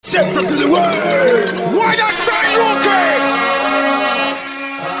Secta to the world. Why not say Roockie?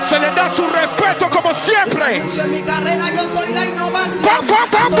 Se le da su respeto como siempre. En mi carrera yo soy la innovación. Pam, pam,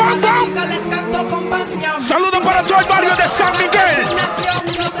 pam, Todas pam, las pam. chicas les canto con pasión. Saludos para todo el barrio de San Miguel.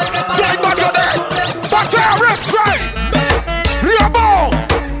 Todo el barrio de Batea Restaurant. Río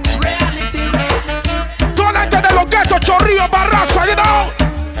toda la gente de los guetos, Chorrillo, Barraza, you know.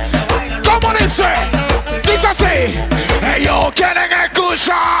 ¿Cómo dice? Dice así. Ellos quieren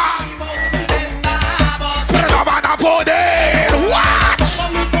escuchar, pero no van a poder. What?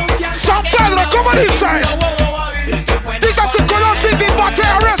 San Pedro, ¿cómo dice? Dice así, Colón City,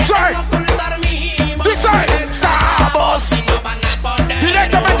 Batea Restaurant. Dice, estamos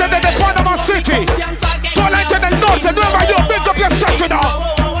directamente desde Panama City. Toda la gente del norte, Nueva York, big up yourself, you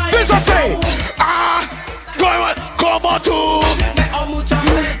know. Dice así. Ah, como tú.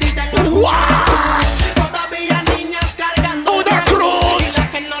 What? Todavía niñas cargando Una cruz. y las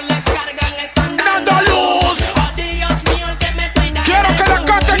que no les cargan están dando Andaluz. Oh, Dios mío, el que me cuida. Quiero que la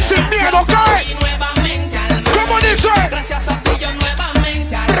canten sin miedo, ¿ok? Y nuevamente al mar. ¿Cómo dice? Gracias a ti yo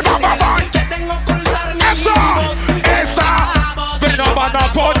nuevamente al Pero, cielo. mamá. Que tengo que ocultar mi Esa, voz. pero no van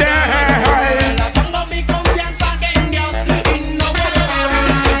a poder. Pongo mi confianza en Dios y no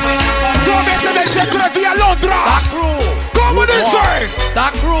Todavía te decía que vía Londra. La Crew. ¿Cómo dice?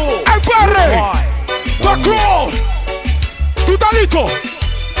 La Crew. El perre. La Crew. ¿Tú estás listo?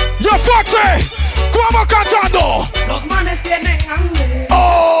 Yo Foxe. ¿Cómo cantando? Los manes tienen hambre.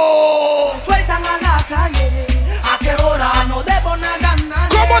 Oh. Sueltan a la calle. ¿A qué hora? No debo nada a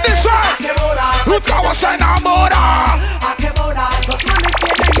nadie. ¿Cómo dice? ¿A qué hora? Un cabo se enamora. ¿A qué hora? Los manes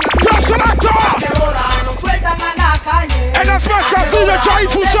tienen hambre. Yo selecto. ¿A qué hora? No sueltan a la calle. En las mesas DJ Jay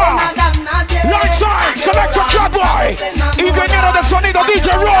Fusa. Lightside, Selector Catboy. Ingeniero de sonido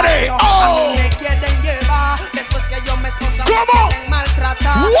DJ Roddy. Oh. Me quieren llevar después que yo me esposa. ¿Cómo? Me quieren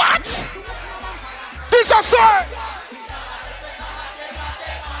maltratar. What? Dice así.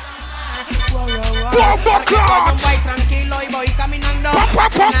 Bombo Clock. Voy tranquilo y voy caminando. Pam, pam,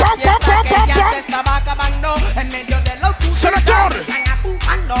 pam, Una pam, fiesta pam, que pam, ya pam. se estaba acabando en medio de los Selector. están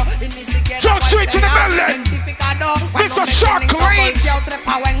apuntando y ni siquiera John voy Street to the ser building. identificado. Cuando Mr. me Shark tienen como Leeds. yo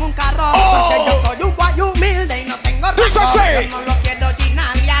trepado en un carro. Oh. Porque yo soy un guay humilde y no tengo Dice rango. así. Yo no lo quiero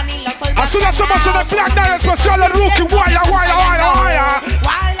llenar ya ni lo estoy Así lo hacemos en el Black Night especial el Roockie. Guaya, guaya, guaya, guaya.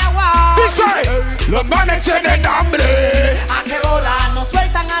 Guaya, guaya. Dice, los manes tienen hambre. ¿A qué hora nos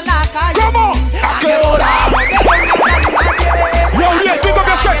sueltan a la calle? ¿Cómo? ¿A qué hora? No debo nada a nadie. Yo le digo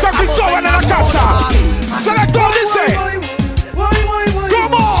que se San Cristóbal en la casa. Selector dice,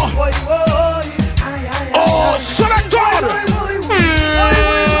 ¿cómo? Oh, selector.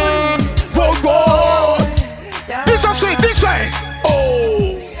 Boy, boy. Dice así, dice.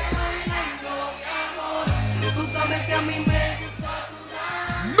 Oh. Tú sabes que a mí me gusta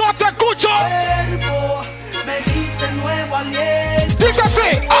tu No te escucho. cuerpo, me diste nuevo aliento. Dice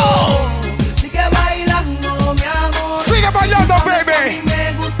así. Oh. Sigue bailando, mi amor. Sigue bailando, Sabes que a baby. mí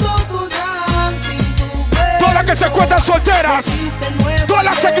me gustó tu dancing, tu cuerpo. Todas las que se encuentran solteras. Me diste nuevo Todas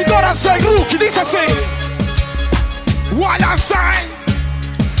las aliento. seguidoras del Roockie. Dice así. What I say.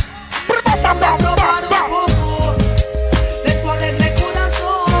 Probar un poco de tu alegre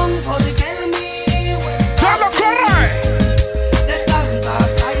corazón, porque el mío Ya lo corre. de tanta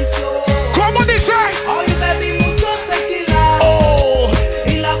traición. ¿Cómo dice? Hoy bebí mucho tequila Oh.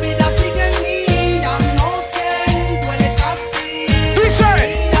 y la vida sigue en mí, ya no siento el castigo. Dice.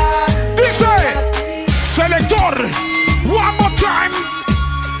 Mira, Dice. a ti. Selector. One more time.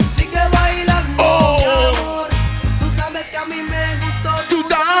 Sigue bailando, Oh. mi amor. Tú sabes que a mí me gustó Tu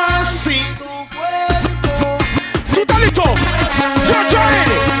dancing. tu cuerpo. ¿Tú estás listo? Yo estoy.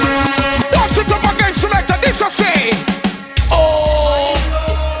 Dos y toma que selecta. Dice así. Oh.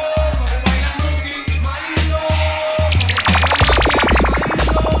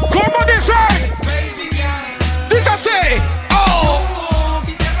 ¿Cómo dice? Dice así. Oh.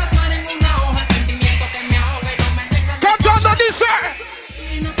 Quise plasmar en una hoja el sentimiento que me ahoga y no me deja de Cantando dice.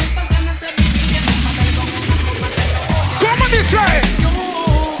 y no siento ganas de vivir en un papel con una pluma que lo odia. ¿Cómo dice?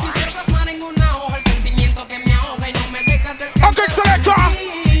 Yo quise plasmar en una hoja el sentimiento que me ahoga y no me deja descansar. Ok, selecta.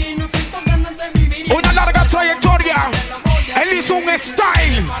 Y no siento ganas de vivir Una larga trayectoria. Él hizo un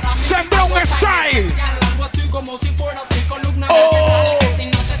style. Sembró un style. algo así como si fueras mi columna Oh. vertebral, que si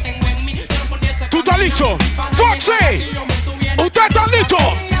no se tengo en mí, yo pudiese ¿Tú estás listo? Foxy. ¿Usted está listo?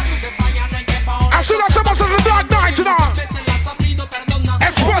 Así lo hacemos en el Black Night, ¿no?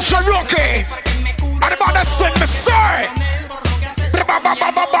 Special Roockie. Hermano, sing me say. Bam, bam,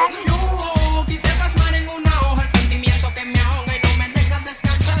 bam, bam, bam. Yo quise plasmar en una hoja el sentimiento que me ahoga y no me deja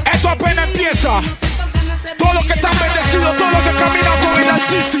descansar. Esto apenas empieza. No siento ganas de Todos los que vivir están bendecidos, todos los que caminan con el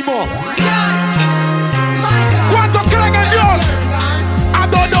Altísimo.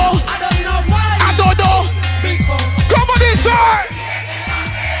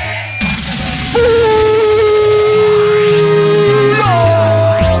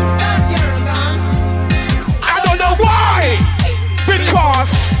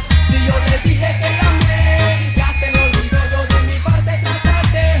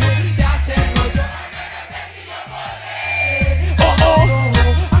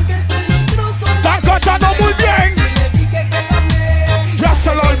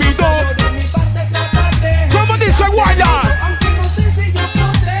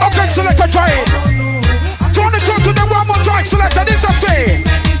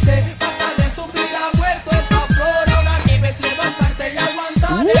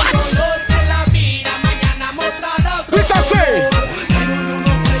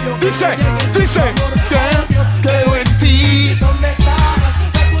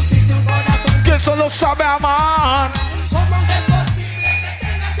 sabe amar. ¿Cómo que es posible que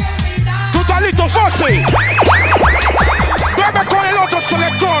tenga que olvidar? ¿Tú estás listo, Foxy? Veme con el otro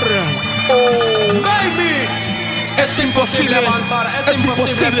selector. Baby, es imposible avanzar, es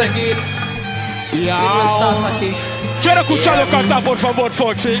imposible seguir Ya. si no estás aquí. Quiero escucharlo cantar, por favor,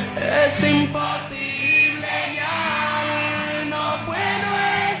 Foxy. Es imposible ya, no puedo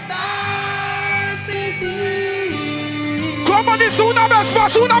estar sin ti. ¿Cómo dice una vez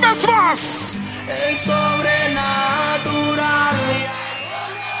más, una vez más? Es sobrenatural,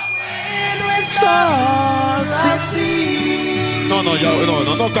 no puedo estar así. No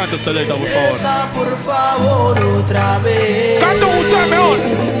cante, Selecta, por favor. Esa, por favor, otra vez. Canta usted mejor.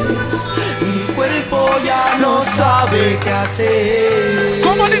 Mi cuerpo ya no sabe qué hacer.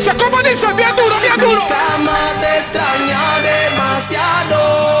 ¿Cómo dice? ¿Cómo dice? Bien duro, bien Mi duro. cama te extraña demasiado.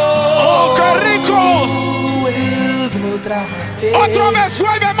 ¡Oh, qué rico! Vuelve otra vez. Otra vez,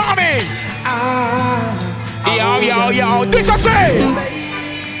 vuelve, mami. Yao. Dice así.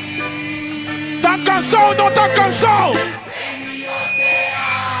 ¿Están cansados o no están cansados?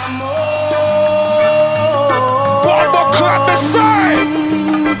 Polvo clap the same.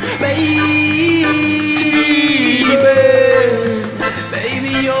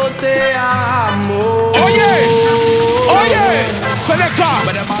 Baby, yo te amo. Oye, Selecta.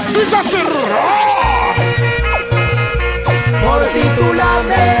 Dice así. Por si tú la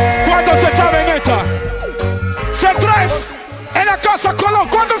ves. ¿Cuántos se saben esta? C3 en la casa Colón.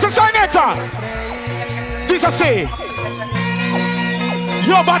 ¿Cuántos se saben esta? Dice así.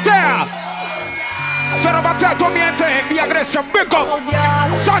 Yo batea. Cero batea, tu miente. Vía Grecia, Bico.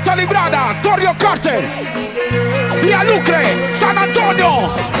 Santa Librada, Torrio Carter. Vía Lucre, San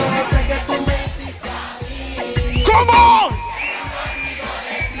Antonio. ¿Cómo?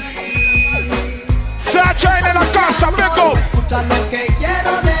 Sacha en la casa, Bico. Escucha lo que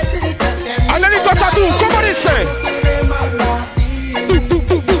quiero decirte. Es que Anelito Tatú, ¿cómo dice? quiere más latir.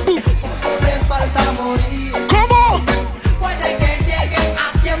 Solo le falta morir. ¿Cómo? Puede que llegues a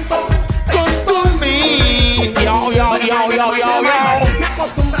tiempo. Con mí. Yao. Me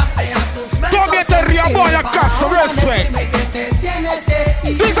acostumbraste a tus besos. Todavía te riamo a la casa, respect. Decirme que te tienes que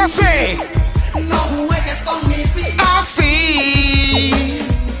ir. Dice así. No juegues con mi vida. Así.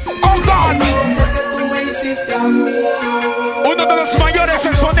 Oh God. Sé que tú me hiciste a mí. Uno de los mayores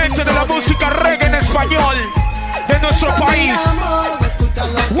exponentes de la música reggae en español de nuestro país.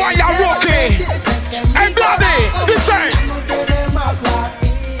 By La Roockie. El Bloody. Dice.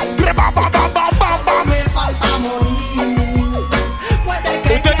 Me falta morir. Puede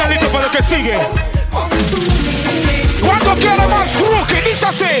que Usted está listo para lo que sigue. ¿Cuánto quiere más Roockie? Dice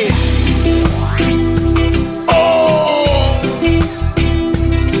así. Oh.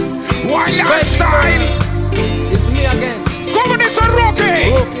 By La Style. It's me again. ¿Cómo dice Roockie?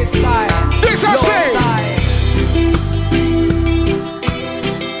 Roockie style. Dice Your así. style.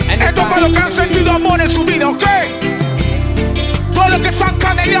 Esto es para los que han sentido amor en su vida, ¿ok? Todos los que se han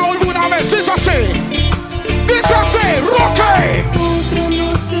caneleado alguna vez, dice así. Dice así, Roockie. otra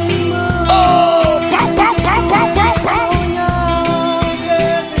noche más. Oh, pam, pam, pam, pam, pam, pam. Soñar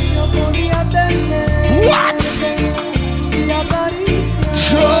que yo podía tener. What? Y acariciar.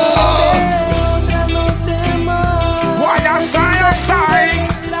 Sure. Otra noche más. By La Secta Crew.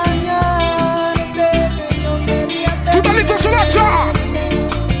 Extrañarte que yo quería ¿Tú estás listo, Selecta?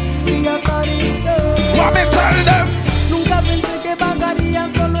 y acariciar. Mami, tell them. Nunca pensé que vagaría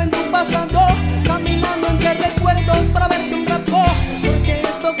solo en tu pasado, caminando entre recuerdos para verte un rato. Porque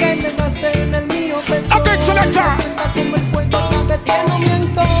esto que dejaste en el mío pecho Ok, Selecta. me sienta como el fuego, sabes que no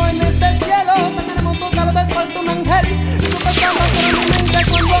miento. En este cielo tan hermoso tal vez falta un ángel. Y su pasado por mi mente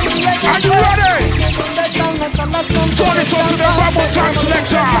cuando me Are you ready? ¿dónde están las alas con Turn it up to them one more time,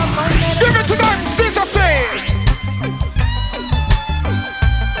 Selecta. Give it to them, dice así.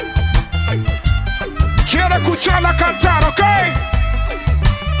 Quiero escucharla cantar, ¿ok?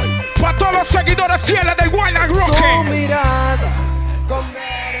 Para todos los seguidores fieles del By La Su Roockie. mirada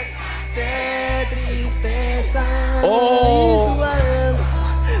conversa de tristeza. Oh. Y su alma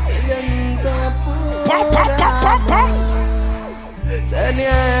se siente Pam, pam, pam, pam, pam. se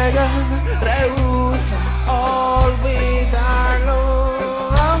niega, rehúsa olvidarlo,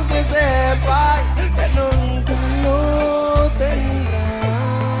 aunque sepa que nunca lo tendrá.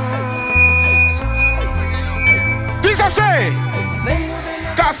 Dice así. Vengo de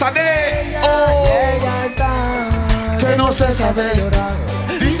la Casa de... ella, Oh. ella está, que no se sabe llorar.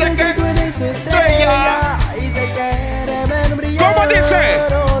 Dice que tú eres su estrella y te quiere ver brillar. ¿Cómo dice?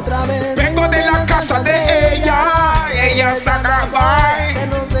 Otra vez. Vengo de la casa de ella. Ella está acá. Que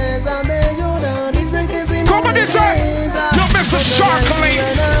no cesa de llorar. Dice que si no ¿Cómo dice? regresa, Yo, Mr. no te Shark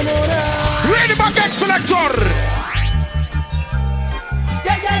vuelves a Links. enamorar. Ready back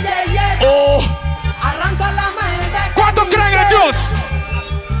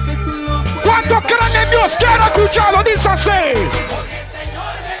escuchado, dice así.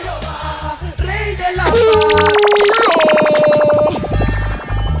 Rey de la paz.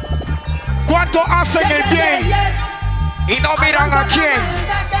 ¿Cuántos hacen el bien y no miran a quién?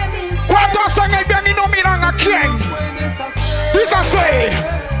 ¿Cuántos hacen el bien y no miran a quién? Dice así.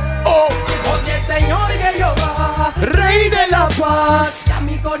 Oh. Oye, Señor Jehová, Rey de la paz, ya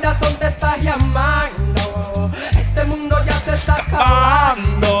mi corazón te está llamando. Este mundo ya se está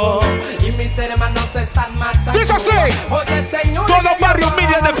acabando y mis hermanos se están matando. Dice así. Oye, Señor, todos los barrios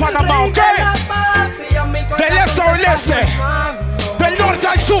medios de Panamá, ¿ok? Del este al oeste, del norte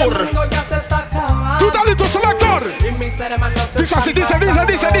al sur. Tú dale tu selector. Dice así, dice.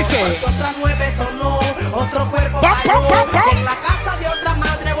 Otra nueve sonó, otro cuerpo paró. En la casa de otra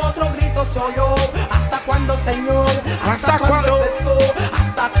madre otro grito se oyó. ¿Hasta cuándo, Señor? ¿Hasta cuándo es esto?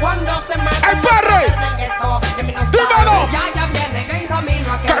 ¿Hasta cuándo se mata el perro? Dímelo. Ya viene en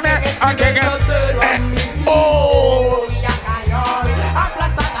camino a que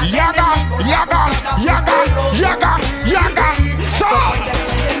Yaga. Puede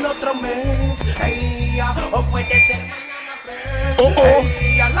ser el otro mes, o puede ser mañana.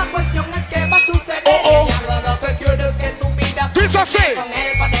 La cuestión es que va a suceder. Lo que quiero es que su vida dice así. Con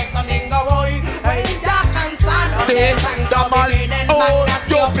él por eso ningo voy. Ya cansado de tanto vivir en bandas.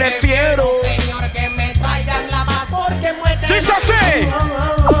 Yo prefiero, Señor, que me traigas la paz porque muere. Dice así.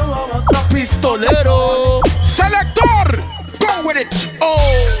 Otro pistolero. Selector. Go with it. Oh.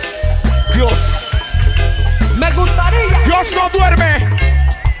 Dios. Me gustaría. Dios no duerme.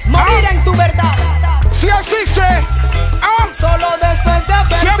 Morir en tu verdad. Si existe. Solo después de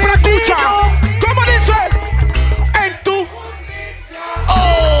haber siempre vivido. escucha. ¿Cómo dice? En tu.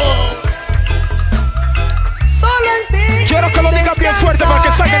 Solo en ti. Quiero que lo digas bien fuerte para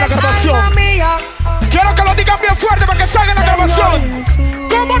que salga en la grabación. Quiero que lo digas bien fuerte para que salga en la grabación.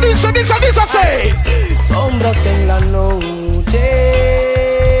 ¿Cómo dice así? Sombras en la noche.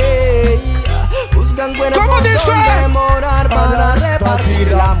 Buscan cuerpos ¿cómo dice? donde morar para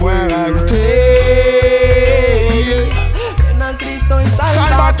repartir la muerte. Ven a Cristo y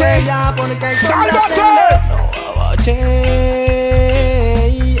sálvate ya porque ¡sálvate!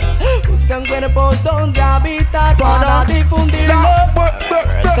 Buscan cuerpos donde habitar para difundir la muerte.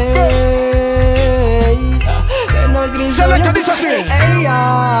 Ven a Cristo y dice así.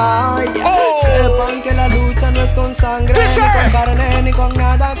 Sepan que la lucha no es con sangre, dice. ni con carne, ni con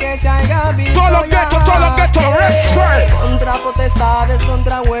nada que se haya visto. Todo lo que respect. Contra potestades,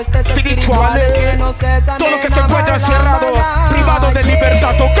 contra huestes espirituales que no cesan. Todo lo que se encuentra encerrado, privado de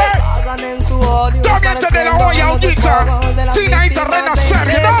libertad, ¿ok? También te la olla, Ollita. Tinaita,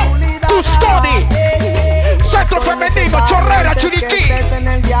 renacer, ¿no? Custodi. Centro femenino, chorrera, chiriquí.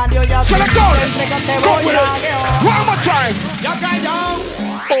 Selector. Go with it. One more time.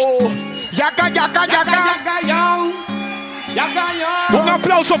 Oh. Yaga. Un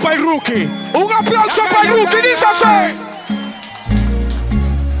aplauso para el Roockie. Un aplauso para el Roockie. Dice así.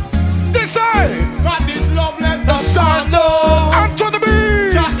 God is love, let us all know. Anthony B.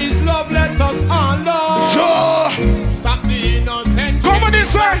 God is love, let us all know. Sure. Stop the innocent. ¿Cómo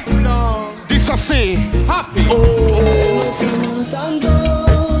dice? Dice así. Happy.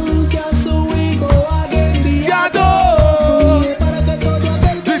 Que a su hijo ha enviado para que todo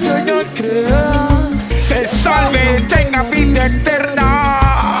aquel que Señor crea se salve, tenga vida eterna.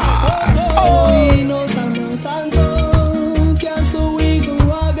 Y nos ama tanto que a su hijo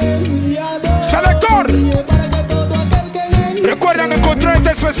ha enviado. Selector. Para que todo aquel que en él Recuerden encontrar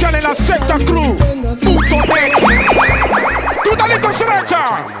este especial en la Secta Crew. .net. Tú dale tu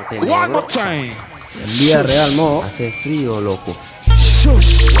selecta. One more time. En vida real, mo, hace frío, loco.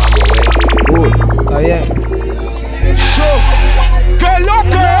 Shush. Cool, está bien. Shush. ¿Qué lo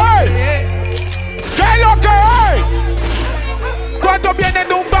que hay? ¿Qué lo que hay? ¿Cuántos vienen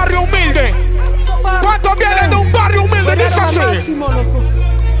de un barrio humilde? ¿Cuántos vienen de un barrio humilde? Dice así.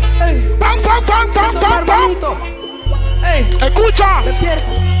 Pam. Escucha.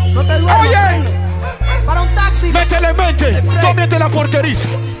 Despierta, no te duermas. Oye. Para un taxi. Métele mente. No miente la porqueriza.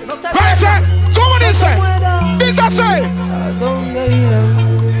 No te ¿Parece? ¿Cómo dice? Dice así. ¿A dónde irán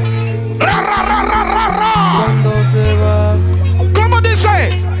Ra. cuando se va? ¿Cómo dice?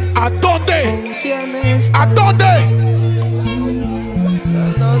 ¿A dónde? ¿Con quién está? ¿A dónde?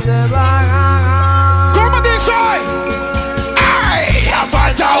 Cuando se va. ¿Cómo dice? ¡Ay!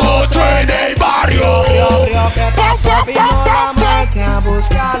 Falta otro en el barrio. A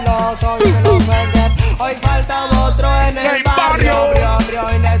buscarlos, hoy me lo perder. Hoy falta otro en el barrio.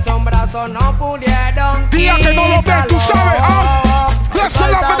 Y de son brazos no pudieron. Día que no lo ven, tú sabes.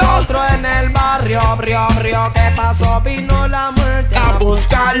 falta otro en el barrio, brio, ¿qué pasó? Vino la muerte a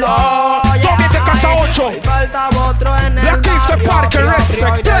buscarlo. ¿Dónde te casa 8? Hoy falta otro en el de aquí se barrio, parque,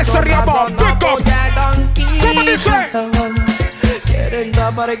 respect, 13 Riabón, pick up. ¿Cómo dice? Quieren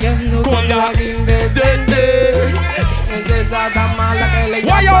tapar que no con la indecente. ¿Quién es esa tan mala que le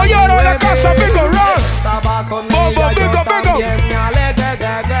llama? Guaya Ollero en la casa, pick up, Ross. Estaba con Bobo, ella, pick yo up, pick up. también me alegué,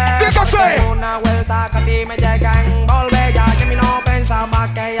 Dígase. una vuelta casi me llega a envolver, ya que mi no pensaba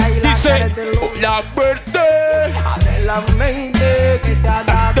que ella y la Dice la muerte de la mente que te ha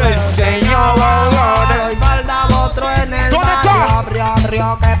dado del Señor. Hoy falta otro en el ¿Dónde está?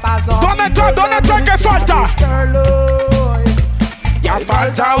 barrio, ¿qué pasó? ¿Dónde está? ¿Dónde está? ¿Qué falta? Ya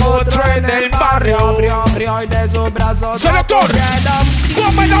falta otro en el barrio, brio, y de sus brazos. Selector,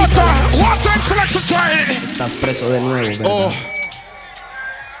 one nota, one time selector train. Estás preso de nuevo, ¿verdad? Oh.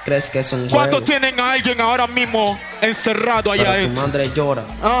 ¿Crees que es un ¿Cuánto juego? tienen a alguien ahora mismo encerrado allá Pero tu adentro? madre llora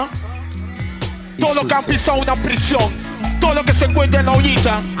 ¿Ah? y Todo lo que han sufre. pisado una prisión, todo lo que se encuentra en la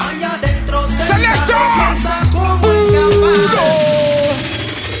ollita. Allá adentro ¡Selector! piensa cómo escapar.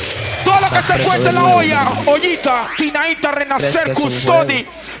 Todo lo que Estás se preso encuentra en de la nuevo, olla, ¿verdad? ollita, Tinaíta, ¿Crees Renacer, que es un Custodi,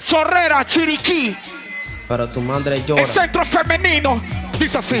 Chorrera, Chiriquí, Pero tu madre llora el centro femenino.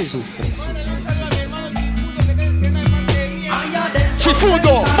 Dice y así. sufre. Allá adentro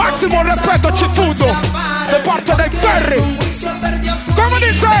Chifundo, máximo respeto, Chifundo, de parte del Perry. ¿Cómo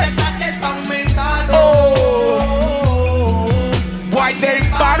dice? Oh, Guay del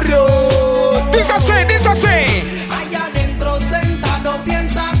barrio. Dice así, dice así. allá adentro sentado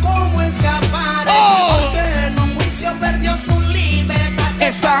piensa cómo escapar. Oh. Porque en un juicio perdió su libertad.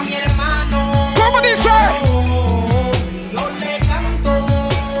 Está. Mi hermano. ¿Cómo dice? Yo le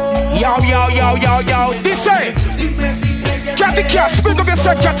canto. Yao. Dice. Dime si creyes Catty que Cat, speak of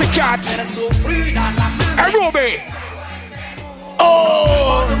yourself, Catty Cat. eres sufrida la madre Hey, Ruby.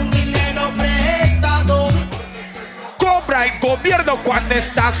 Oh. por un dinero prestado. Cobra el gobierno cuando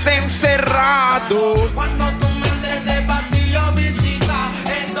estás encerrado. Cuando tu madre te batió visita,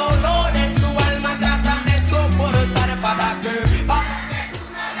 el dolor en su alma tratan de soportar para que tú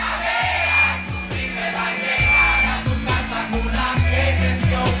no la veas sufrir, pero al llegar a su casa tú la tienes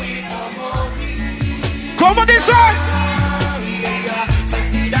que oír como grita. ¿Cómo dice? Y ella se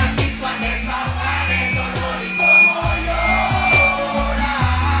tira al piso a desahogar el dolor y como llora.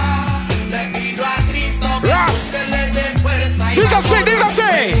 Le pido a Cristo Jesús que le dé fuerza y Dice amor.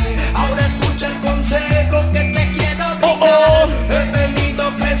 así. Ahora escucha el consejo que te quiero brindar. Oh. He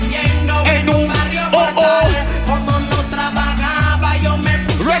venido creciendo en un barrio mortal. Como no trabajaba, yo me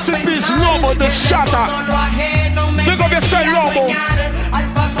puse Rest a in peace, pensar Lobo, the que de Shatter. todo lo ajeno me Big up yourself, quería Lobo. adueñar. Al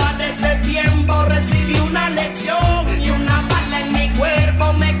pasar ese tiempo recibí una lección y una bala en mi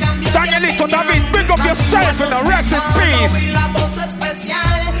cuerpo me cambió de Danielito, opinión. David, big up yourself and a rest in peace. Y la voz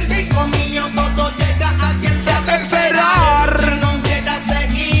especial y conmigo todo llega a quien se Esperar. esperar. Si no hubiera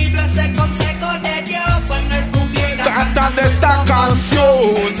seguido ese consejo de Dios, hoy no estuviera Cantando esta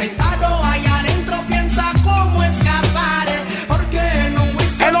canción. Sentado allá adentro piensa cómo escapar, porque en un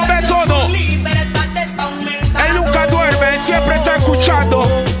juicio Él lo ve perdió todo. su libertad está aumentada. Él nunca duerme, él siempre está escuchando.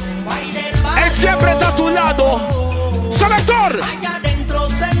 Él siempre está a tu lado. Selector. Allá adentro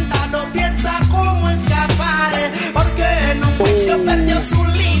sentado piensa cómo escapar, porque en un juicio perdió su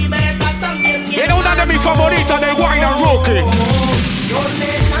libertad también. Tiene una de mis favoritas de Wine and Roockie.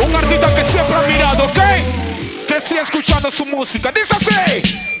 Un artista que siempre ha mirado, ¿ok? Que sigue escuchando su música. Dice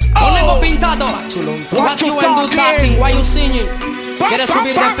así. Conego pintado. What you talking? Why you singing? ¿Quieres Pam,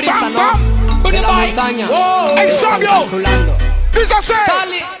 subir pam, de prisa, pam, no? pam. De la montaña. Hey, Sabio. Calculando. Dice así.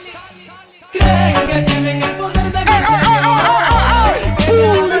 Charlie. Creen que tienen el poder de mi Ey, ey, ey, ey, ey,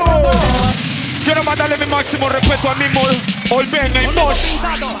 ey. Señor. Quiero mandarle mi máximo respeto al mismo Olben, el Bosch.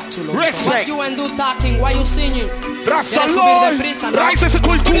 What Respect. you and do talking, why you singing? Rasta ¿Quieres subir de Lord. prisa, no? Raíces y De la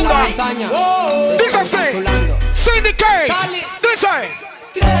cultura. montaña. Dice así. Calculando. Syndicate. Charlie. Dice.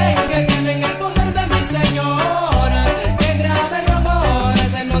 Creen que tienen el poder de mi Señor. Que grave error.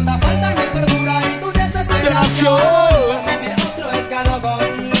 Se nota falta de cordura y tu desesperación. Percibir otro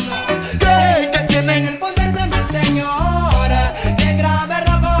escalón. Creen que tienen el poder de mi Señor. Que grave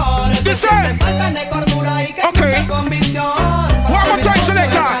error. Se Dice. siente falta de cordura y que Ok. mucha convicción. One more time,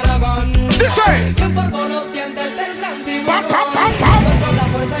 selecta. Dice. ¿Quién forjó los dientes del gran tiburón? Pam, pam, pam, pam. Soltó la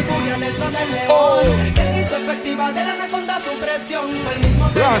fuerza y furia dentro del león. ¿Quién hizo efectiva de la anaconda su presión? Fue el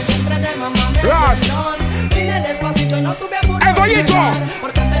mismo que Ras. siempre de mamá me Ras. perdón. Vine despacito y no tuve apuro ¡El Goyito! de llegar,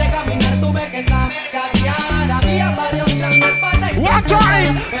 porque antes de caminar tuve que saber gatear. Había varios grandes para One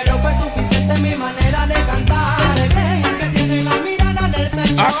time. pero fue suficiente mi manera de cantar. Creen que tiene la mirada del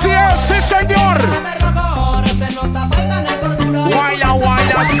Señor. Así es, sí, señor. Grave error, se nota falta de cordura y tu Guayla,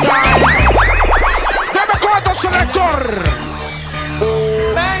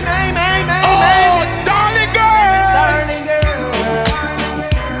 Oh, darling girl. Darling girl,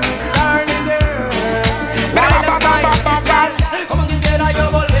 darling girl. Como quisiera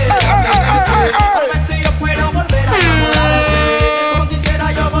yo volver a tenerte, para ver si yo puedo volver a enamorarte. Como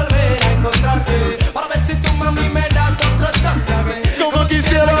quisiera yo volver a encontrarte, para ver si tu mami me das otro chance. Como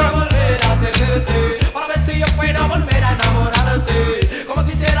quisiera yo volver a tenerte, para ver si yo puedo volver a enamorarte. Como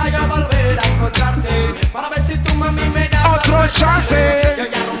quisiera yo volver a encontrarte, para ver si tu mami me das Otro chance. Yo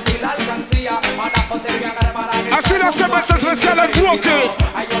ya rompí la alcancía para poder viajar para que Así lo hacemos especial en Roockie.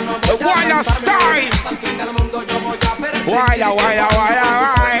 By La Secta. Guaya, guaya, guaya,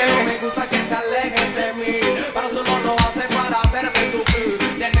 guaya. No me gusta que te alejes de mí, pero solo lo hace para verme sufrir.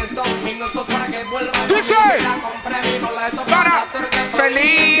 Tienes 2 minutos para que vuelvas. Dice. Ya compré mi boleto Para hacerte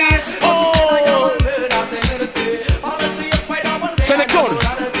feliz. Oh. Quisiera yo volver a tenerte, para ver si yo puedo volver Selector. a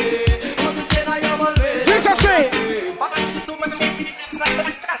enamorarte. Como quisiera yo volver a Dice así. para ver si tú me de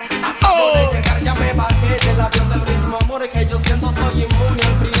llegar ya me bajé del avión del mismo amor que yo siento, soy inmune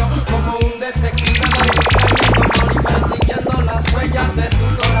al frío como un detective buscando amor y persiguiendo las huellas de tu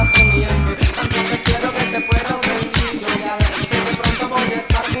corazón. Y es que tanto te quiero que te puedo sentir. Yo ya sé que pronto voy a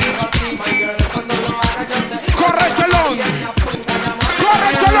estar junto a ti, my girl. Cuando lo haga yo te Corréctelo.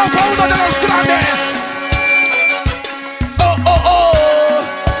 Corréctelo para uno de los grandes. Oh, oh, oh.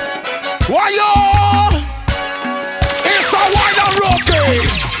 Guayo. It's a wild Roockie.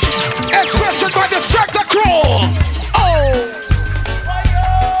 Expression by the Secta Crew. Oh.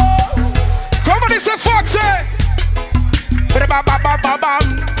 Come on, dice Foxy. Ba-ba-ba-ba-bam.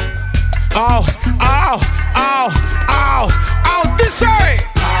 Oh, oh, oh, oh, oh, dice.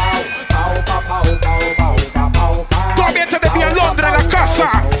 Tu ambiente de día en Londres, en la casa.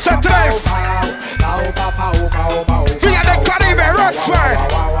 C3. Villa del Caribe, respect.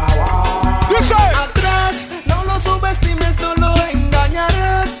 Dice. Atrás, no lo subestimes, no lo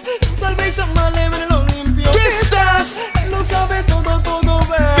engañarás. Tu salvation vale ver lo limpio que estás. Él lo sabe todo, todo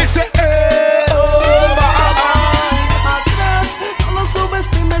ve. Dice, Atrás, no lo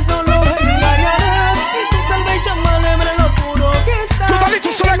subestimes, no lo engañarás. Tu salvation vale ver lo puro que estás. Tú dale tu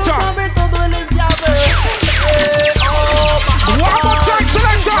Él lo selecta. sabe todo, él es llave. One more time,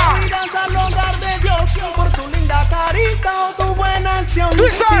 selecta. Irás al hogar de Dios por tu linda carita o tu buena acción,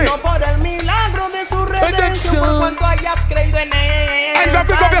 Dice. sino por el milagro de su redención, por cuanto hayas creído en él. Elvia,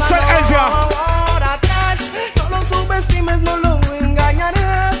 pick up yourself, Elvia. Ahora atrás, no lo subestimes, no lo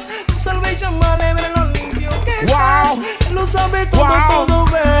engañarás. Tu salvation vale ver lo limpio que estás. Wow. Él lo sabe todo, Wow. todo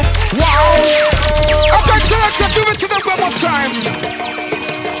ve. Wow. Okay, selecta, give it to them one more time.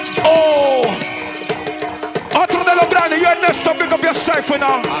 Oh. Otro de los grandes, yo Ernesto, pick up yourself, you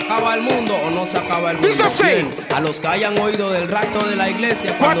know. ¿Acaba el mundo o no se acaba el mundo? Dice así. Bien, a los que hayan oído del rapto de la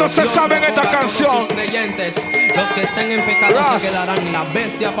iglesia, ¿Cuántos se Dios saben me esta ponga a canción? todos sus creyentes, los que estén en pecado Yes. se quedarán y la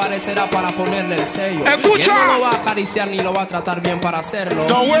bestia aparecerá para ponerle el sello. Escucha. Y él no lo va a acariciar ni lo va a tratar bien para hacerlo,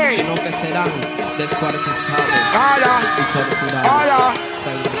 No way. sino que serán descuartizados Ala. y torturados. Ala.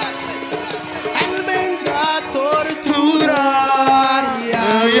 Él vendrá a torturar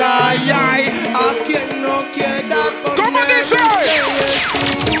Ay, ay, ay. a quien no quiera ¿Cómo ponerle dice? su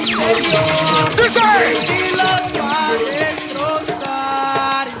sello. Dice. Y los va a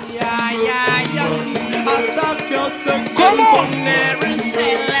destrozar, hasta que acepten ¿Cómo? ponerse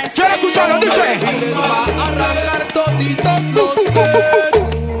el Quiero escucharlo, dice. y les va a arrancar toditos los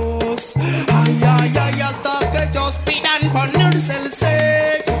dedos. Ay, ay, ay, hasta que ellos pidan ponerse el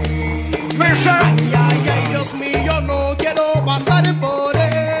sello. Dice. Ay, ay, ay, Dios mío, no quiero pasar por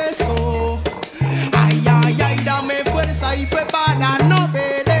eso. Ay, ay, ay, dame fuerza y fe para no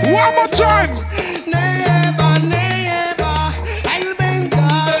ver eso. One more time. Neva, neva, él vendrá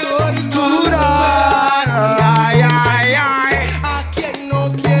a torturar Ay, ay, ay. a quien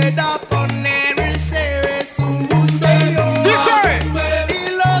no quiera ponerse su sello. Dice.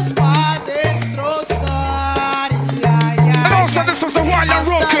 Y los va a destrozar. And also, this is the Wild Hasta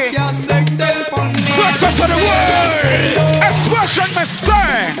Roockie. que acepten Secta to the ponerse world. Expression, me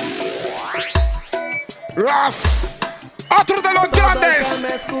say. Ross. Otro de los grandes. me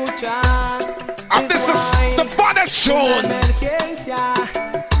escuchan. And this is the baddest Una tune. emergencia.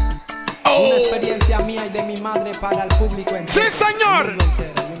 Una Oh. experiencia mía y de mi madre para el público entero. Sí, señor. El mundo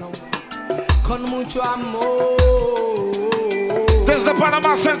entero, you know. Con mucho amor. Desde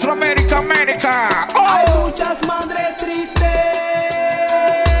Panamá, Centroamérica, América. Hay Oh. muchas madres tristes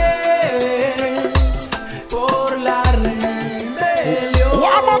por la rebelión.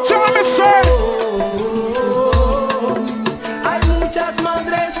 One more time, me say. Hay muchas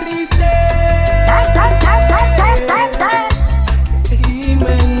madres tristes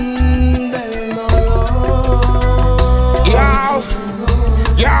gimen del dolor.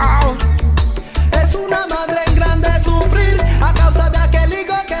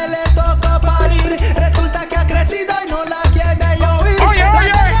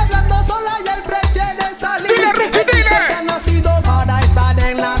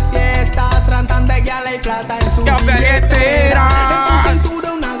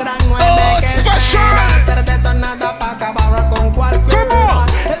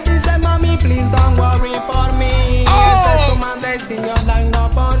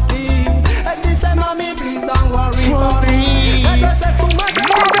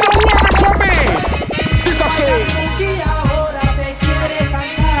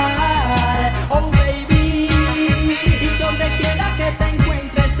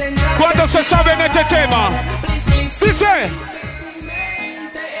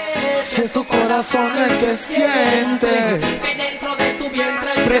 es tu corazón el que siente que dentro de tu vientre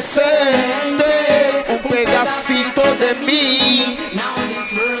hay presente un pedacito de mí. Now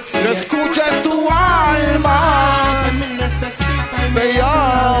this mercy Lo escuchas tu alma, que me necesita y me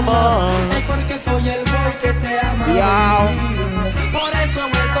llama. Es porque soy el boy que te ama. Yao. Por eso he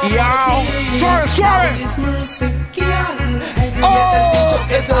vuelto Yao. por ti. Suave, suave. Now this mercy Oh,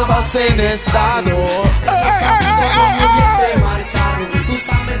 que estabas en estado. marchado. Tú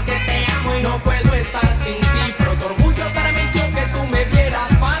sabes que te amo y no puedo estar sin ti, pero tu orgullo permitió que tú me vieras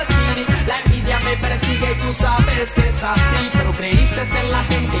partir. La envidia me persigue y tú sabes que es así, pero creíste en la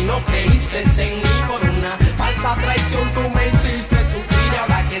gente y no creíste en mí. Por una falsa traición tú me hiciste sufrir.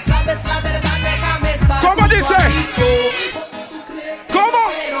 Ahora que sabes la verdad, déjame estar. ¿Cómo dice? ¿Cómo?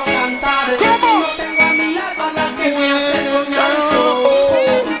 Quiero cantar. ¿Cómo? Si no tengo a mi lado a la que me hace soñar.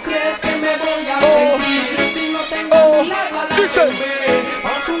 ¿Cómo tú crees que me voy a sentir si no tengo a mi lado a la que me?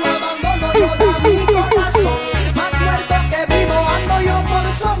 Por su abandono yo da mi corazón. Más muerto que vivo ando yo por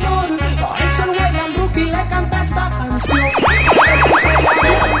su amor. Por eso el William Roockie le canta esta canción. Por eso se la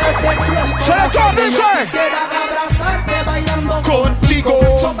viene ese tiempo. ¡Se la dice! Quisiera abrazarte bailando Contigo.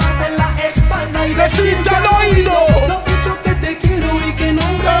 Soparte en la espalda y Decirte al oído lo mucho que te quiero y que no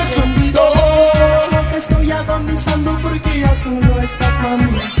me has olvidado. Estoy agonizando porque ya tú no estás, mami.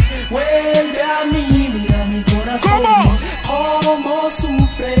 Vuelve a mí, mira mi corazón. ¿Cómo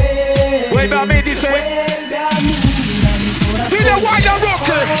sufre? Vuelve a mí, dice. Vuelve a mí, mira mi corazón. Dile Waya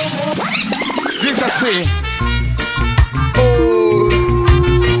Rocker. Dice así.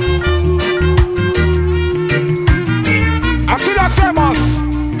 Así lo hacemos.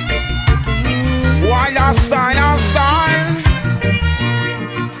 Waya Style, Style.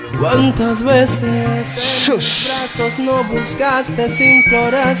 ¿Cuántas veces en Shush. mis brazos no buscaste,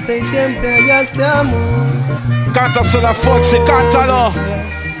 imploraste y siempre hallaste amor? Cántasela, Foxy, cántalo.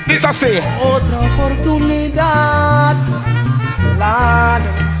 Dice así. Otra oportunidad,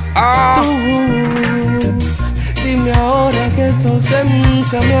 tú. Dime ahora que tu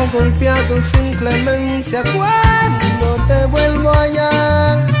ausencia me ha golpeado sin clemencia. Cuando te vuelvo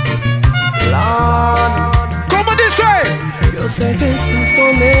allá, ¿Cómo dice? yo sé que estás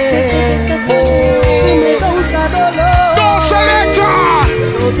con él y me causa dolor. ¡No selecta!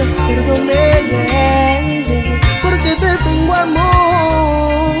 Pero te perdoné, porque te tengo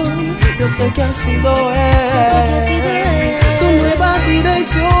amor. Yo sé que ha sido él tu nueva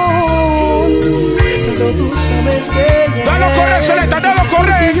dirección, pero tú sabes que Dale correr, Selecta, dale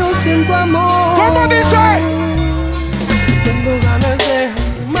correr. porque yo siento amor. ¿Cómo dice? Tengo ganas de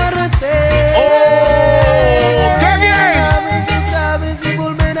amarte. ¡Qué bien! Otra vez y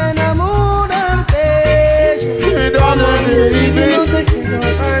volver a enamorarte. Baby, no te quiero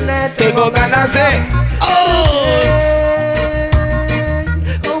perder. tengo ganas de.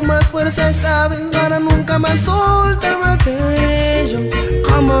 Con más fuerza esta vez para nunca más soltarte.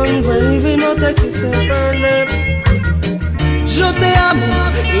 Come on, baby, no te quise perder. Yo te amo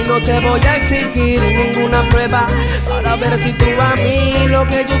y no te voy a exigir ninguna prueba para ver si tú a mí lo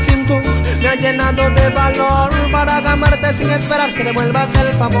que yo siento me ha llenado de valor para amarte sin esperar que devuelvas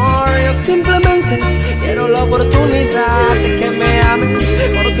el favor. Yo simplemente quiero la oportunidad de que me ames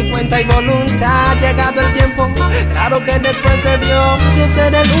por tu cuenta y voluntad. Llegado el tiempo, claro que después de Dios yo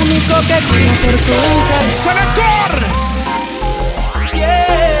seré el único que cuida por tu interés. ¡Selector!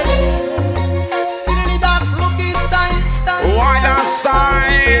 Waya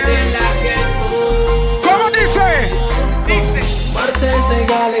Style. ¿Cómo dice? Martes de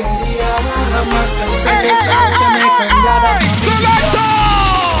galería, jamás pensé que esa noche me cambiaras. ¡Selecta!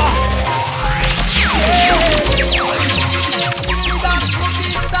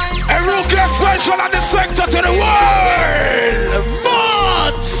 A Roockie Special and the Secta to the world.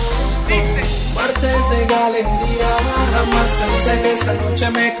 Months. Martes de galería, jamás pensé que esa noche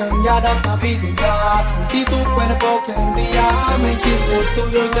me cambiaras la vida. Sentí tu cuerpo que ardía, me hiciste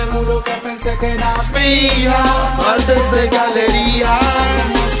tuyo y seguro que pensé que eras mía. Martes de galería,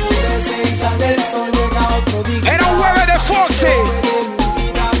 como oscurece y sale el sol, llega otro día. Era un jueves de Foxy.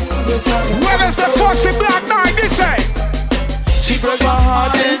 Jueves de Foxy Black Night, dice. She broke my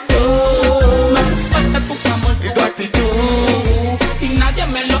heart in two. Me haces falta tu amor, tu actitud, y nadie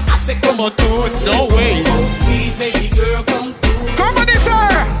me lo hace como tú. No way. Please, baby girl, come through. ¿Cómo dice?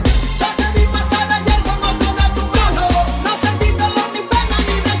 Ya te vi pasar ayer con otro de tu mano. No sentí dolor ni pena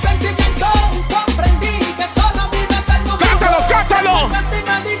ni resentimiento. Comprendí que solo vives en tu Cántalo, cántalo.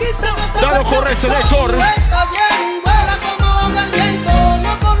 Lástima, dijiste que te Dale, corre, Selector. Está bien, vuela como hoga el viento.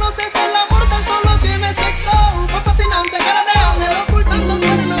 No conoces el amor, tan solo tienes sexo. Fue fascinante, cara de ángel ocultando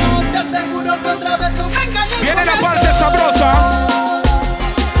cuernos. Te aseguro que otra vez tú me engañas. Viene con la eso. parte sabrosa.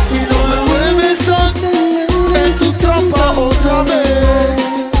 Y no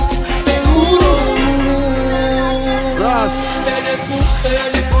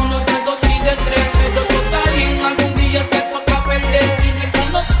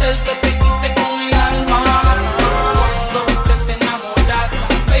el que te quise con el alma. Cuando estés enamorada,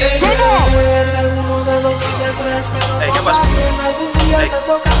 baby. De uno, de dos y de tres, pero ¿qué pasó? algún día te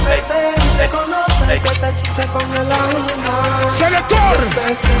toca perder y te conoce que te quise con el alma. Selector,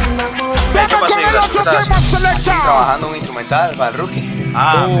 venga con el otro tema, selector. Trabajando un instrumental para el Roockie.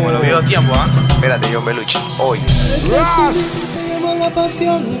 Como lo vio a tiempo, Espérate, John Belushi, hoy. Ras, Se llama la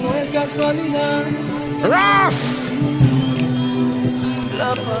pasión, no es casualidad. Ras.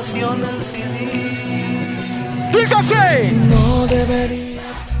 La pasión en CD. Dice así. No deberías,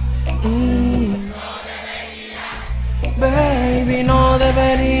 baby, no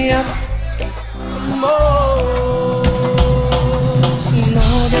deberías, amor.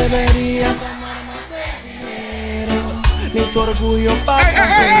 No deberías amar más el dinero, ni tu orgullo pasajero.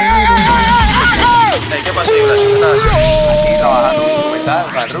 ¿Qué pasó, Yola? ¿Qué estás haciendo? Aquí trabajando un instrumental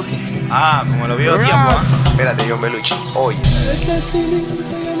para el Roockie. Como lo vio a tiempo, Espérate, John Belushi, hoy. Este cine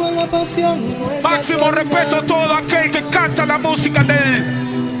se llama la pasión, no es Máximo casualidad. respeto a todo aquel que canta la música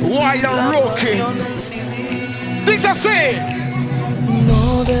del By La Roockie. Dice así.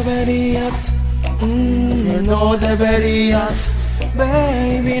 No deberías, no deberías,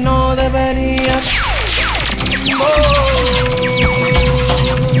 baby, no deberías.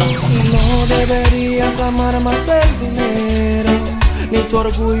 No deberías amar más el dinero, ni tu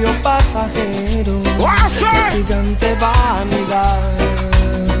orgullo pasajero, de gigante vanidad.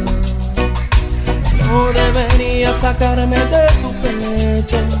 No deberías sacarme de tu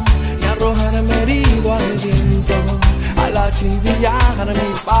pecho, ni arrojarme herido al viento, al acribillar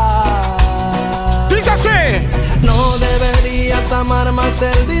mi paz. Dice así. No deberías amar más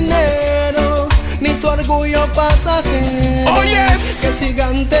el dinero, ni tu orgullo pasajero, Oh, yes. que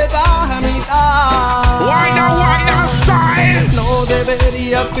gigante vanidad. Guayna style. No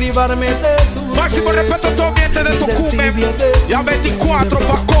deberías privarme de tu Máximo respeto a todo ambiente de Tocumen. Y a 24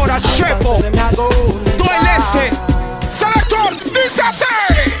 pa' Cora, Chepo. Tú el este. Selector, dice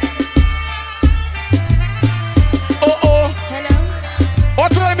así.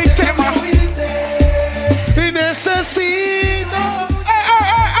 Otro de mis temas. Y necesito.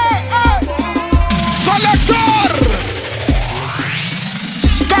 Selector.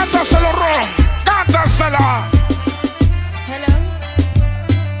 Cántaselo, Ro. Cántasela.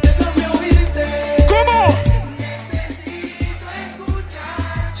 ¿Cómo? Necesito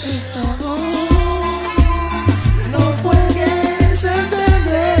escuchar esta voz. No cuelgues el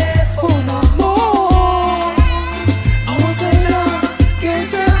teléfono, amor. No será que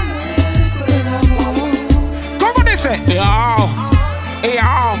se ha muerto el amor. ¿Cómo dice?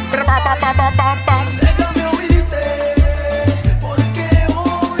 Déjame oírte, porque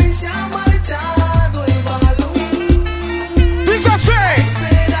hoy se ha marchado el balón. Dice así.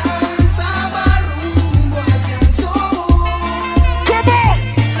 Esperanza va rumbo hacia el sol. ¿Cómo?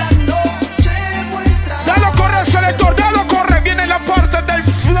 La noche muestra. Dalo corre, selector, dalo corre. Viene la parte del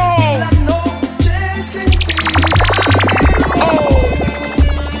flow. La noche sentida.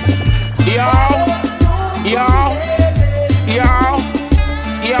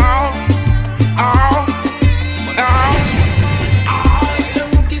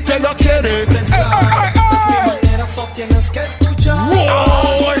 Te lo quiere. Tienes que escuchar.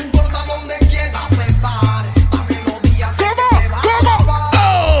 No importa dónde quieras estar, esta melodía sé que te va a atrapar.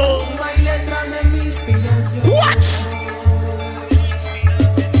 No hay letra de mi inspiración.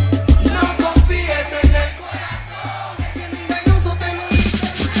 No confíes en el corazón, que engañoso te lo dice.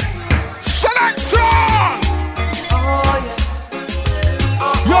 Selección. Oye,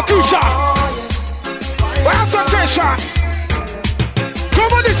 Yo Kisha. Vamos a Kisha.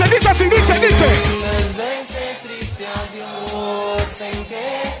 ¿Cómo dice? Dice así, dice. desde ese triste adiós en que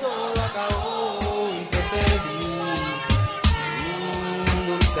todo acabó y te perdí,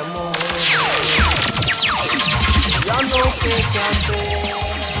 dulce amor. Ya no sé qué hacer,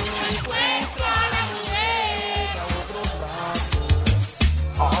 encuentro a la mujer a otros brazos.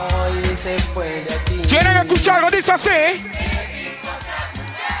 Hoy se fue de aquí. ¿Quieren escuchar algo? Dice así.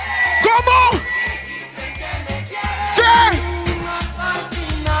 ¿Cómo? ¿Qué? Al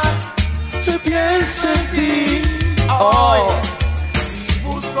final Que pienso en ti. y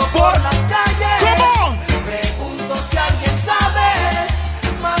busco por las calles. ¿Cómo? Pregunto si alguien sabe,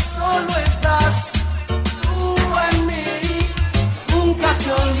 mas solo estás tú en mí. Nunca te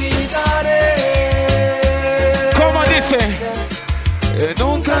olvidaré. ¿Cómo dice?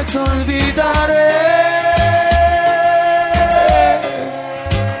 Nunca te olvidaré.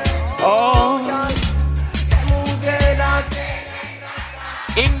 Oh, Qué mujer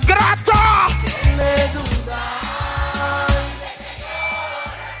ingrata. tiene duda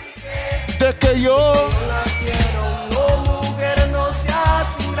De que yo la quiero. No, mujer, no seas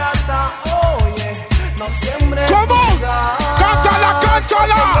ingrata.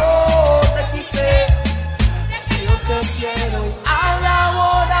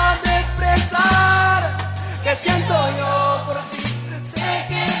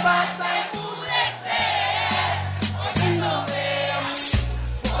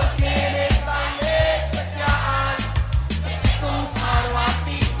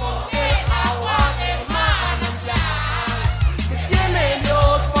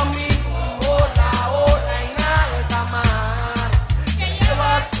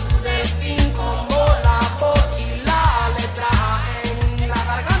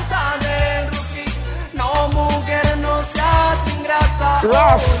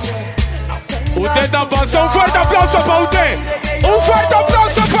 Usted está pasando. Un fuerte aplauso para usted. Un fuerte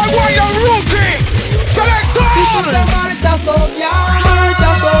aplauso para Guayan Roockie. Selector. Si tú te marchas hoy ya,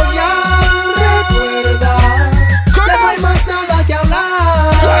 recuerda que no hay más nada que hablar.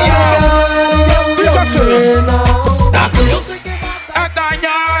 Yo sé que vas a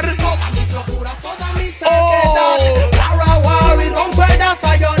dañar todas mis locuras, todas mis traquetas. Y romperás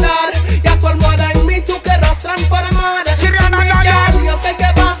a llorar. Y a tu almohada en mí tú querrás transformar. Yo sé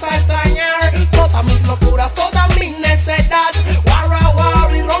que vas a extrañar todas mis locuras, todas mis necesidades.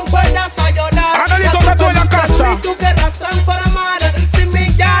 Y romperás a llorar. Y a tu almohada en mí tú querrás transformar. Sin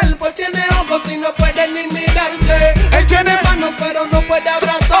millar, pues tiene ojos y no puede ni mirarte. Él tiene manos pero no puede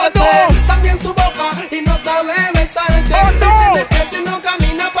abrazarte. También su boca y no sabe besarte. Entiende que si no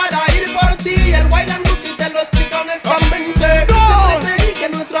camina para ir por ti. El Wayland Roockie te lo explica honestamente. Siempre creí que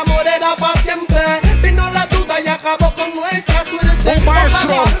nuestro amor era para siempre. Vino la duda y acabó con nuestra suerte.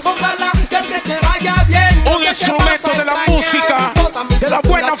 Ojalá que te vaya bien. Un instrumento de la música, de la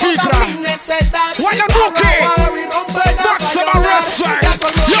buena vibra. Wayland Roockie, máxima respect.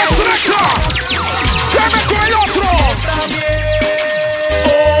 Yo, selector, dame con el otro.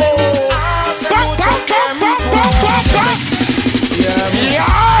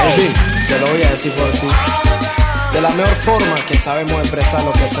 Se lo voy a decir por ti. De la mejor forma que sabemos expresar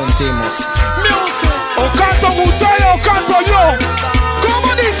lo que sentimos. O canto ustedes o canto yo.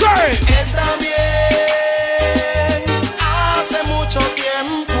 ¿Cómo dice? Está bien. Hace mucho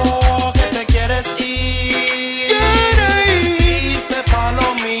tiempo que te quieres ir. Triste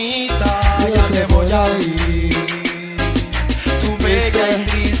palomita, ya te voy a ir. Tu bella y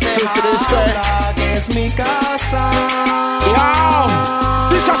triste jaula que es mi casa.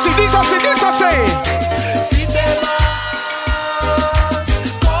 Dice así. Si te vas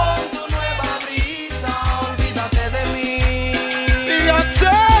con tu nueva brisa, olvídate de mí.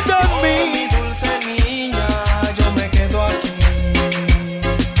 Oh, mi dulce niña, yo me quedo aquí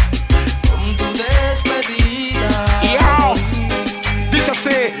con tu despedida. Dice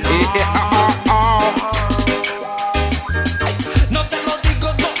así. No te lo digo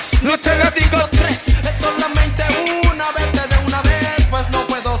dos, No te lo digo tres, es solamente una vez, de una vez, pues no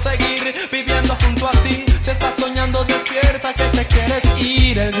puedo seguir viviendo junto a ti. Si estás soñando despierta que te quieres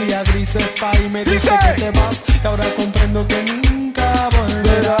ir. El día gris está y me dice que te vas. Y ahora comprendo que nunca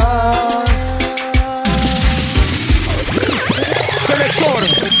volverás. Selector.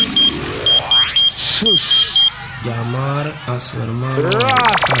 Llamar a su hermano.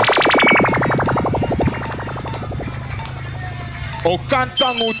 O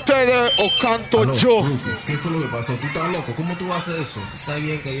cantan ustedes o canto Aló, yo. Roockie, ¿qué fue lo que pasó? ¿Tú estás loco? ¿Cómo tú vas a hacer eso? Sabes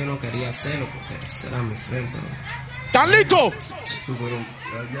bien que yo no quería hacerlo porque será mi friend, pero ¿Están listos? Sí, pero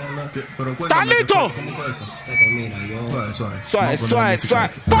 ¿Están cuéntame, listos? ¿cómo fue eso? o sea que mira, yo Suave.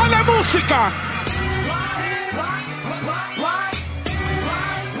 ¡Ponle música!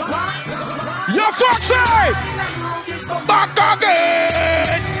 ¡Yo, Foxy! ¡Back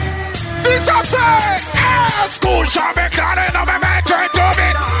again! Dice así. Escúchame, claro, no me meto en tu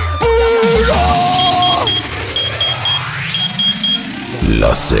vida.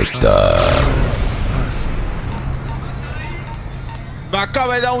 La secta. Me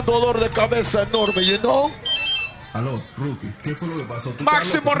acaba de dar un dolor de cabeza enorme, you know? Aló, Roockie, ¿qué fue lo que pasó? ¿Tú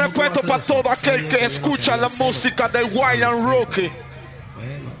Máximo estás loco? ¿Cómo tú respeto vas a para hacer todo aquel que escucha la música del Wayland Roockie.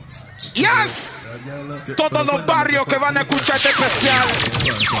 Yes. Todos los barrios que van a escuchar este especial,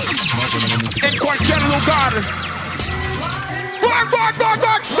 en cualquier lugar.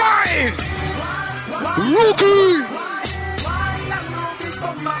 Backside. Roockie.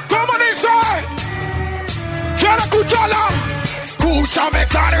 ¿Cómo dice? ¿Quiero escucharla? Escúchame,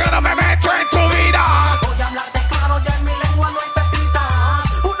 claro, yo no me meto en tu vida. Voy a hablarte claro, ya en mi lengua no hay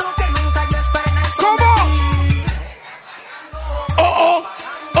pepitas. Uno que nunca yo esperé eso ¿Cómo? de ti.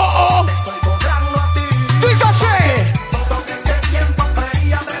 Te estoy cobrando a ti. Dice así. Todo este tiempo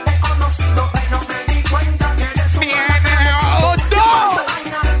creí haberte conocido, pero me di cuenta que eres un Viene otro. esa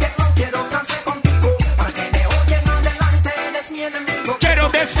vaina que no quiero trance contigo. Para que de hoy en adelante eres mi enemigo. Quiero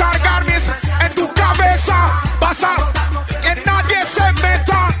descargar mis en tu cabeza. Vas a que nadie se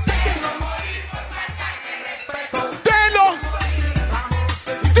meta. Telo.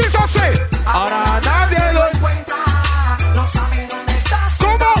 Dice así. Ahora nadie lo. No saben dónde estás.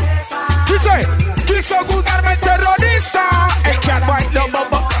 ¿Cómo? Dice. Quiso ocultarme el terrorista. El que al baile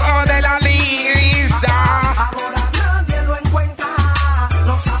de la lista. Ahora nadie lo encuentra.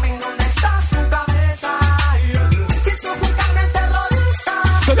 No saben dónde está su cabeza. Quiso ocultarme el terrorista.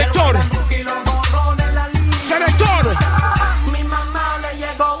 Selector. Y lo borró de la lista. Selector. Mi mamá le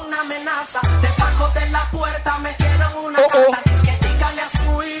llegó una amenaza. Debajo de la puerta metieron una carta. Dice que dígale a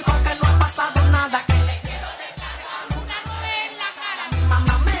su hijo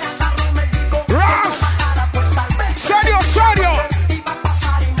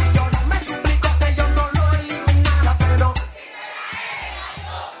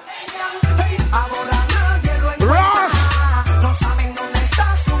Ahora nadie lo encuentra. No saben dónde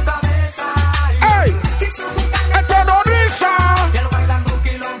está su cabeza. ¡Ey! ¡El terrorista! Que lo bailan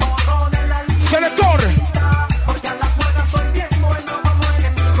Roockie, lo borró de la lista. Selector. Porque a las buenas soy bien bueno como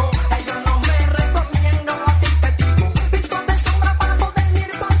enemigo. Ellos no me recomiendo, a ti te digo. Visto de sombra para poder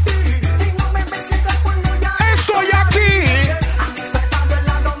ir por ti. Y no me persigas cuando ya Estoy aquí. han despertado el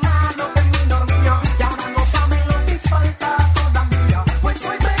lado malo de mi dormía. Y ahora no saben lo que falta todavía. Pues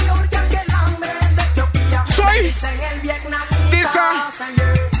soy peor que aquel hambre de Etiopía. Soy. Dicen el vietnamita.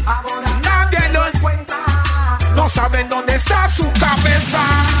 Ahora Nadie lo encuentra. No saben dónde está su cabeza.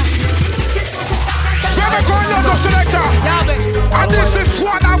 Bebe con los dos selecta. And this is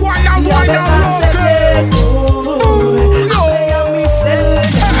what I want. I want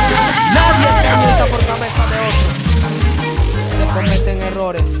Nadie escarmienta por cabeza de otro. Se cometen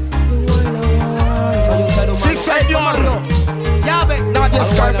errores. Soy un ser humano. Sí, señor. ¡Ey, comando! ¡Llave! Nadie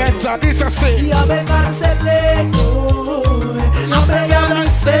escarmienta, dice así. Llave carcelero, abre ya mi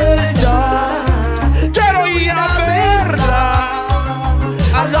celda. Quiero ir a verla.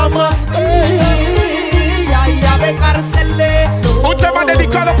 A la más bella, llave carcelero. Un tema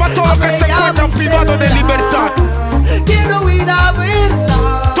dedicado para todos los que se encuentran privados de libertad. Quiero ir a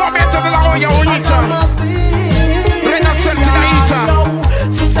verla. Tormenta de la olla, A la bonita. más bella. Renacer Tiradita.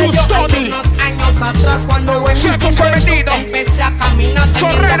 Sucedió Custodi. hace unos años atrás cuando en mi Cierto juventud femenino. empecé a caminar teniendo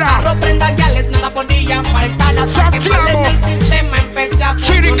Chorrera. carro, prenda, guiales, nada podía faltar. Hasta que Santiago. mal en el sistema empecé a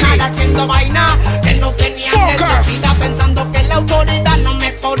Chiriquí. funcionar haciendo vaina que no tenía Pocas. necesidad, pensando que la autoridad no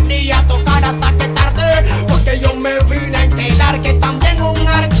me podía tocar hasta que tardé, porque yo me vine a enterar que también un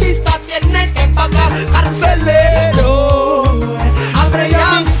artista tiene que pagar. Carcelero, abre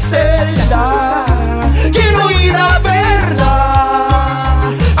ya mi celda. Quiero ir a verla,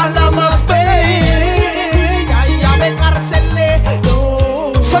 a la más bella, y a ver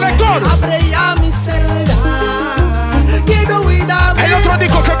carcelero. Selector. Abre ya mi celda. Quiero ir a El verla, otro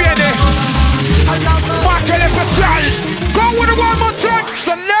disco que viene. a la más Más que el especial. Go with it one more time.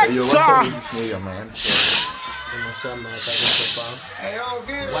 Selecta.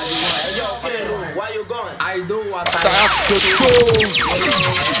 Why you going? I do what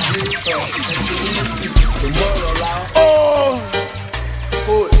Oh.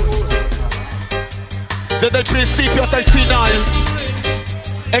 Desde el principio hasta el final.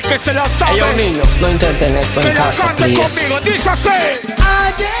 El que se la sabe. Ellos niños, no intenten esto Que en la casa, cante please. conmigo. Dice así.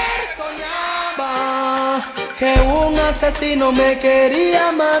 Ayer soñaba que un asesino me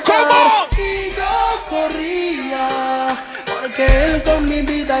quería matar. ¿Cómo? Y yo corría porque él con mi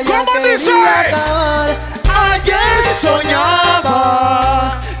vida ya ¿Cómo quería dice? acabar. Ayer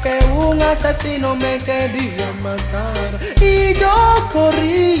soñaba que un asesino me quería matar. Y yo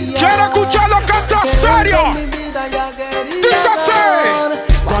corría. Quiero escucharlo cantar porque él serio. con mi vida ya quería Dice así. acabar.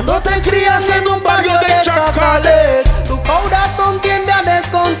 Cuando te crías en un barrio de chacales, tu corazón tiende a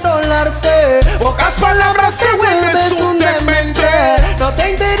descontrolarse. Pocas palabras te vuelves un demente. No te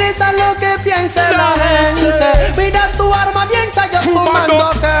interesa lo que piense la gente. Miras tu arma bien chayas fumando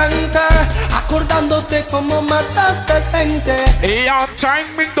gente, acordándote cómo mataste gente. Y a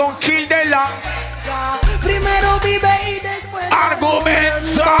time don't kill the la. Primero vive y después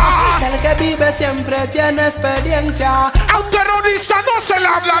Argumenta. El que vive siempre tiene experiencia. A un terrorista no se le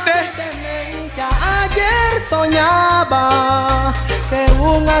habla de. Demencia. Ayer soñaba que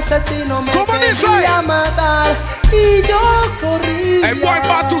un asesino me ¿Cómo dice? quería matar y yo corría. El buen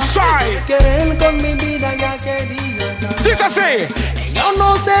Batusai. Que él con mi vida ya quería acabar. Dice así. Yo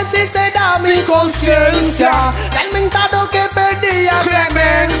no sé si será mi conciencia del mentado que perdía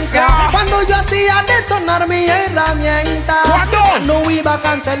clemencia cuando yo hacía detonar mi herramienta. ¿Cuándo? No iba a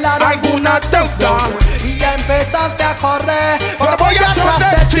cancelar alguna deuda y ya empezaste a correr, pero voy atrás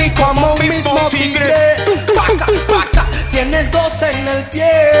de ti como un mismo tigre. Paca, paca, tienes dos en el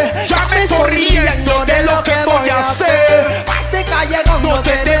pie. Ya me estoy riendo de lo que voy a hacer. A ese callejón no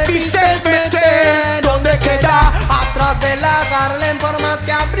te debiste meter. ¿Dónde queda? Atrás de la Garland, por más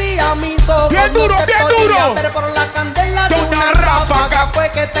que abría mis ojos, Bien duro, no te bien podía duro. ver por la candela de De una una ráfaga fue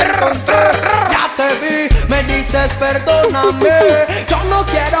que te encontré. Ya te vi, me dices perdóname. Yo no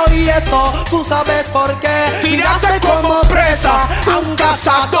quiero y eso, tú sabes por qué. Tiraste como presa a un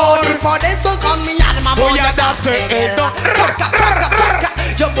cazador y por eso con mi arma voy a darte el no.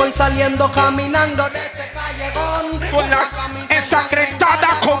 Yo voy saliendo caminando de ese callejón Con la camisa ensangrentada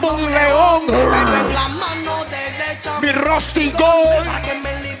como un león. pero en la mano derecha Mi rostigón. para que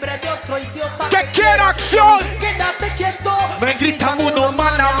me libre de otro idiota Que quiera acción. Quédate quieto. Me gritan uno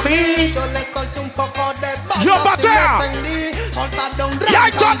man a mí. Yo le solté un poco de balas Yo y batea. me tendí. Soltarle un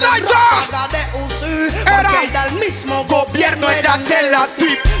Light rato up, de light up. ráfaga de UCI, porque era el mismo gobierno, era de la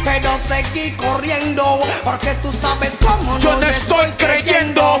tip. pero seguí corriendo, porque tú sabes cómo Yo no te estoy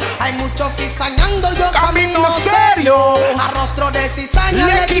creyendo. Hay muchos cizañando, yo Camino camino serio. serio. A rostro de cizaña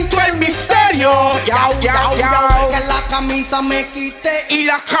Le quito el misterio. Yau, yau, yau. Que la camisa me quité Y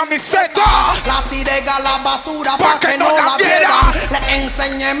la camiseta. la tiré a la basura Pa' pa' que no la viera. viera. Le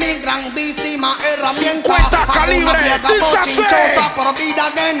enseñé mi grandísima herramienta. 50 Para calibre, una vieja dice bochinchosa así. por vida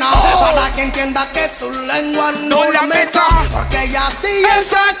ajena. Oh. Para que entienda que su lengua no No la la meta. meta. Porque ella sí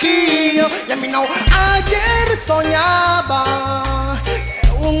es aquí. Y a mí no. Ayer soñaba que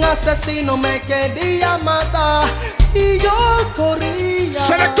un asesino me quería matar. Y yo corría.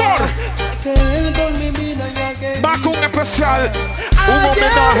 Selector. Que él con mi vida ya que. Va con un especial. Un Ayer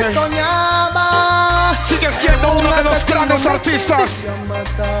homenaje. soñaba. Sigue siendo uno de los grandes artistas.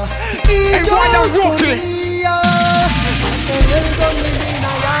 Y El yo Wild Roockie. corría, que él con mi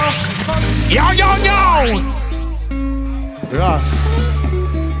vida ya. Yo, yo, yo. Ras.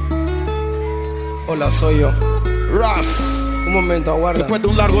 Hola, soy yo. Ras. Un momento, aguarda. Después de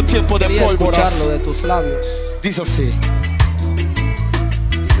un largo tiempo de Quería pólvora. escucharlo de tus labios. Dice así.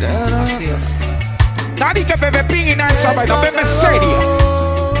 Así es. Nadie que bebe pin y nada esa vaina, bebe seria.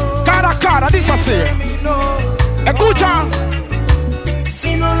 Cara a cara, dice así. Escucha.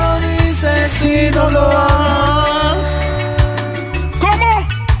 Si no lo dices, si no lo amas, ¿Cómo?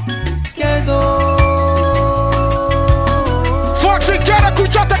 quedó. Foxy quiere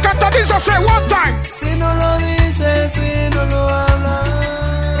escucharte cantar, dice así. One time. Si no lo dices, si no lo hablas,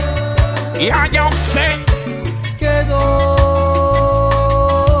 Ya yo sé. quedó.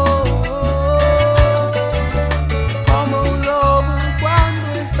 Como un lobo cuando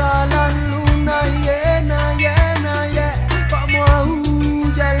está la luna llena, llena, llena. Como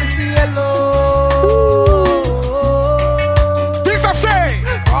aúlla el cielo. Dice así.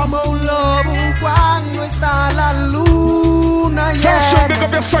 Como un lobo cuando está la luna Just big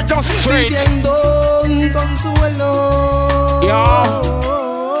up llena. yourself, just straight. Pidiendo un consuelo.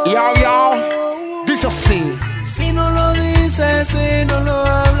 Yo, yo. Dice así. Si no lo dices, si no lo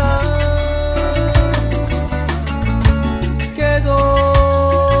hablas, quedó.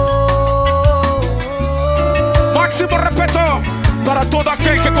 Máximo respeto para todo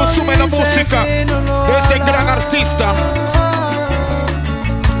aquel que consume la música de este gran artista.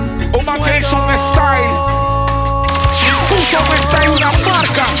 Uma creation style. Impuso un style, una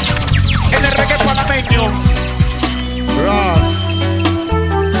marca en el reggae panameño.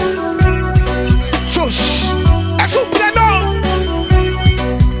 Chush. Es un plenón.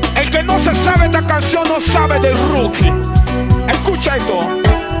 El que no se sabe esta canción no sabe del Roockie. Escucha esto.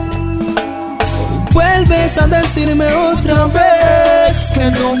 Vuelves a decirme otra vez que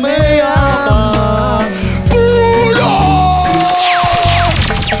no me amas.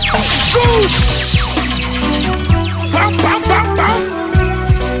 ¡Sus! ¡Pam, pam, pam, pam!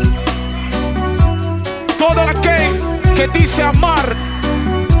 Todo aquel que dice amar,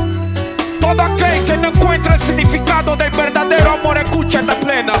 todo aquel que no encuentra el significado del verdadero amor, escucha esta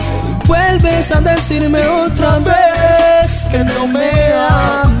plena. Vuelves a decirme otra vez que no me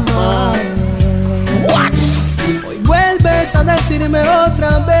amas. What? Hoy vuelves a decirme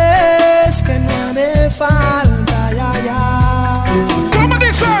otra vez que no haré falta, ya, ya. ¿Cómo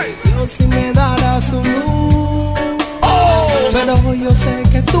dice? Dios si me darás su luz, pero yo sé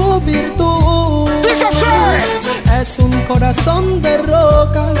que tu virtud Dice así. es un corazón de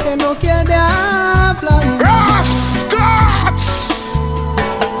roca que no quiere hablar. Rascats.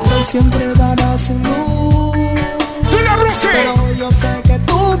 Dios siempre dará su luz, Dile Roockie. pero yo sé que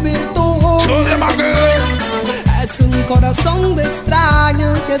tu virtud Dile Maguire. es un corazón de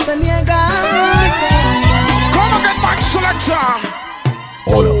extraña que se niega a cambiar. ¿Cómo que Max Selector?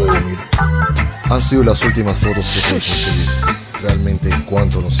 Hola, Vladimir. Han sido las últimas fotos que te he conseguido. Realmente,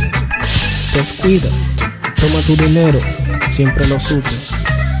 cuánto lo siento. Descuida. Toma tu dinero. Siempre lo supe. Dice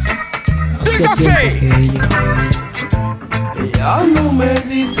Hacía tiempo así. que ella. Ya no me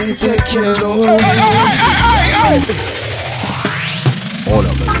dice que quiero. ¡Ey! Hola,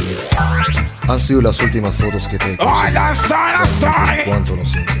 Vladimir. Han sido las últimas fotos que te he ¡Ay, conseguido. that's Realmente, right! cuánto lo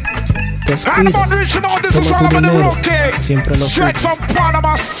siento. Descuida. Animal Original, this is Toma all tu about the dinero. Roockie. Siempre lo Straight supe. from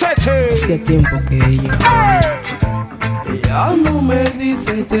Panama City. Hacía tiempo que ella. Ya no me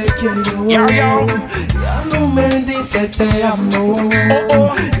dice te quiero. Yo, yo. Ya no me dice te amo.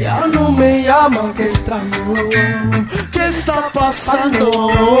 Oh. Ya no me llama, que extraño. ¿Qué está pasando?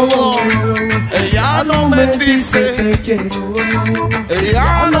 Ella no me dice te quiero.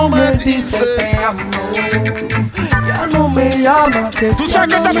 Ella no me dice te amo. Ya no me llama, que ¿Tú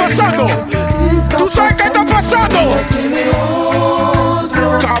sabes qué está pasando? ¿Tú sabes qué está pasando?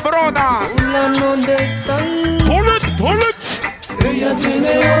 Cabrona. Pull it. Pull it. Ella tiene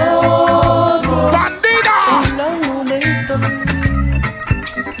tiene otro. ¡Bandida! Fulano de tal.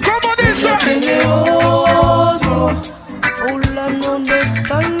 ¿Cómo dice? Tiene otro. Fulano de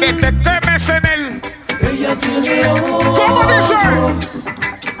tal. Que te quemes en el... Ella tiene otro. ¿Cómo dice?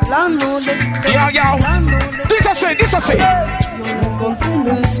 Fulano de tal. Ya, ya. Dice así, dice así. Yo la encontré en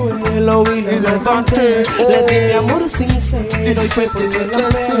el suelo y la levanté. Le di mi amor sincero y fue porque la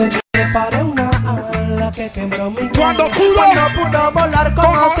amé. Le paré una ala que quebró mi Cuando pudo volar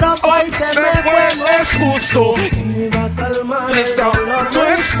con otra fue y se me fue. No es justo. Que me iba a calmar el Esto dolor. no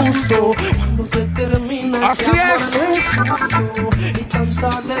es justo. Cuando se termina Así este amor, es. no es justo. Y tanta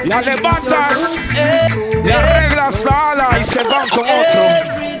La desilusión levantas, no es justo. le arreglas la ala y se van con otro.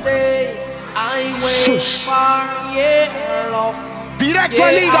 Every day I wait for your love. Directo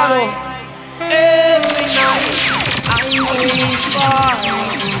al hígado. Every night I wait for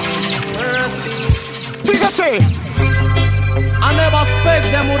mercy. Dice así. I never expect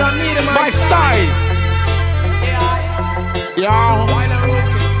them would admit my My style. Yao, By La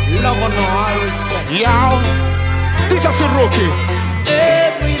Rookie. Love or no, I respect. yao. Dice así, Roockie.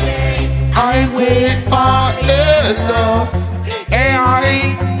 Every day I wait for love.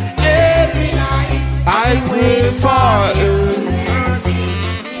 every night I wait for mercy.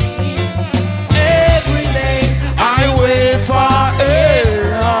 Every day I wait for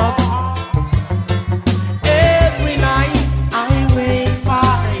love. every night I wait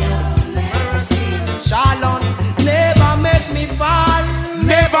for your mercy. Shalom, never make me fall,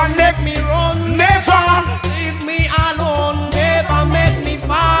 Never make me run, never. leave me alone, never make me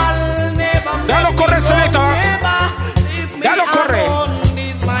fall, never make Ya lo corre, me Selecta. run, never leave me Ya lo corre. alone.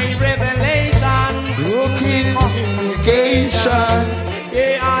 This my revelation. Rookie communication.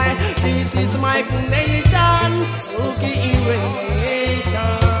 Yeah, this is my foundation. Rookie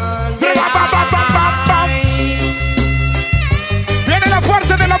irradiation. Viene la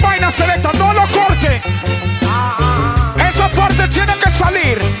parte de la vaina, Selecta, no lo corte. Esa parte tiene que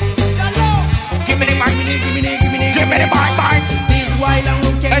salir. Give me the mic, give me the mic. This while I'm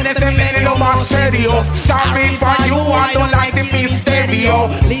looking En este medio más serio. Sorry for you, I don't like the misterio.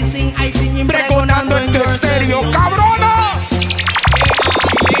 Listen, I sing him Pregonando en tu estéreo, cabrona.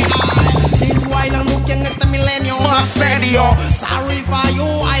 This while I'm looking este milenio Más serio. Sorry for you,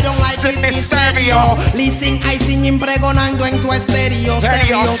 I don't like it Misterio. Listen, I sing him pregonando en tu estéreo.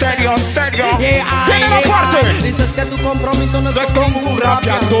 Serio. Yeah, Viene la parte. Dices que tu compromiso no es No es con con un un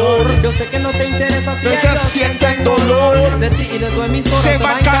rapeador. rapeador. Yo sé que no te interesa si No se ellos sienten dolor. de ti y de tu emisora Se va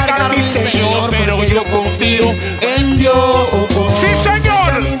a encargar mi Señor, pero yo confío en Dios. Sí,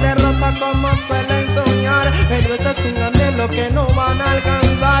 Señor. Mi derrota como suelen soñar, pero ese es un anhelo que no van a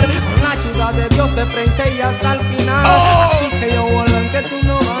alcanzar. Con la ayuda de Dios de frente y hasta el final. Así que yo vuelvo en que tú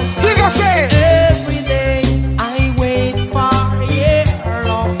no vas a. Dígase. Every day I wait for your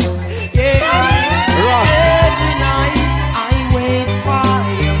love. Yeah. Every night I wait for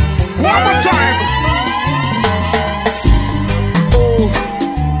you. One more time.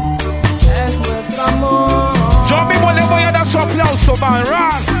 Es nuestro amor. Yo mismo le voy a dar su aplauso, man.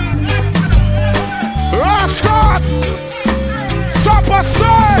 Ross, Scott.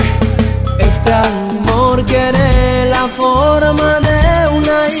 Este amor quiere la forma de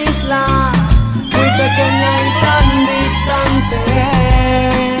una isla muy pequeña y tan distante.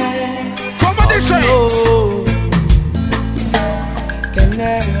 ¿Cómo dice? Oh, que en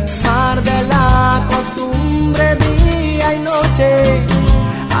el mar de la costumbre día y noche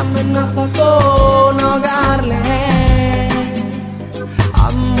amenaza con ahogarle.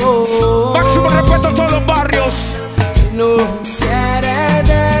 Amor. Máximo respeto a todos los barrios. No quiere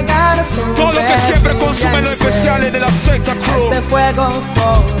dejar su Todos los que siempre consumen los especiales de la Secta Crew. este fuego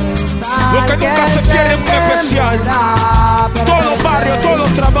forestal Los que nunca se pierden un especial. Todos los barrios, todos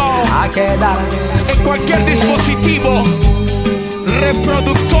los trabajos. a quedarme En cualquier dispositivo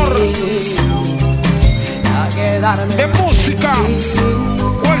reproductor a quedarme de música.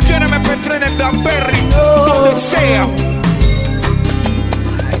 Cualquier MP3 en el Blackberry, donde sea.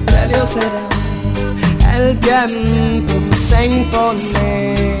 Serio será el tiempo se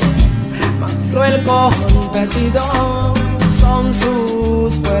impone, más cruel competidor son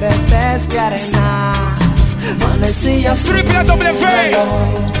sus fuertes piernas, manecillas www.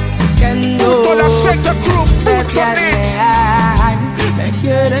 que no By La Secta Crew detienen, me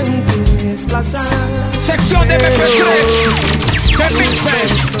quieren desplazar. Sección de MP3 de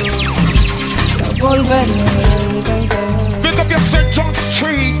Mixes. No volveré a intentar. Pick up your St. John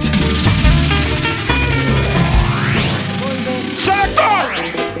Street. Selector.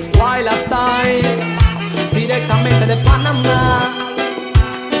 By La Style, directamente de Panamá,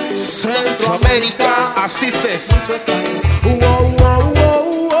 Centroamérica, así es. Wow, wow, wow.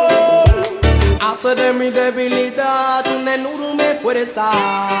 base de mi debilidad, un enorme fuerza.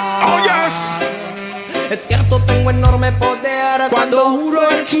 Oh, yes. Es cierto, tengo enorme poder cuando juro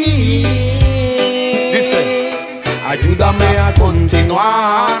aquí. Dice, ayúdame a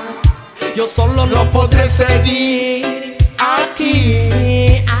continuar. Yo solo no podré seguir aquí.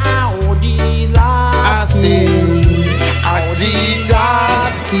 Oh, Jesus King. Oh,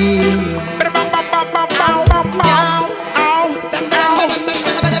 Jesus King.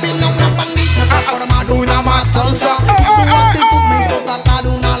 Una matanza. Su actitud me hizo sacar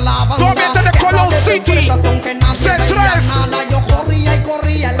una alabanza. Tú ambiente de Colón City. Yo corría y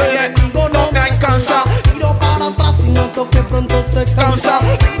corría, el enemigo no me alcanza. Tiro para atrás y noto que pronto se cansa.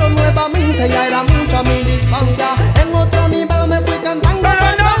 Pero nuevamente ya era mucha mi distancia. En otro nivel me fui cantando.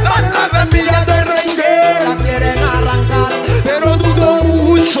 Las semillas de rengue la quieren arrancar, pero dudo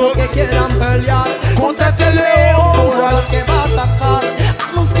mucho que quieran pelear contra este león que va a atacar.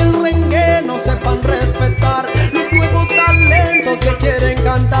 A los que el rengue no sepan respetar, los nuevos talentos que quieren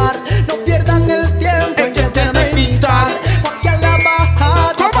cantar, no pierdan el tiempo en quererme imitar. Porque a la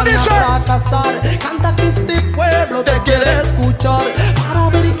bajada van a fracasar. Canta que este pueblo te quiere escuchar, para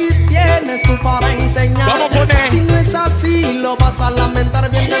ver qué tienes tú para enseñar. Vamos a poner. Si no es así, lo vas a lamentar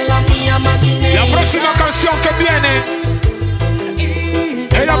bien en la mía maquinilla. La próxima canción que viene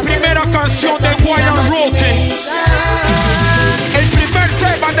es la primera canción de Wyatt Roockie. El primer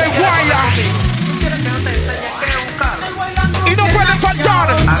tema de Wyatt. Y no puede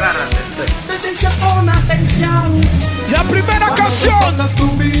faltar. Agárrate. Pon atención. La primera canción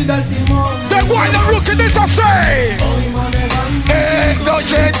de Wyatt Roockie dice así. El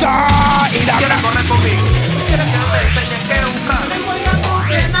 80 y la gran. Corre conmigo. ¿Quieres que te enseñe qué es un carro?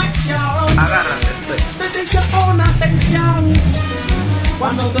 Agárrate. Te dice pon atención.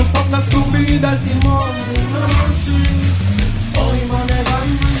 Cuando despongas tu vida al timón. Hoy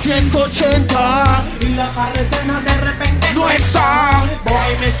manejan 180 y la carretera de repente No está.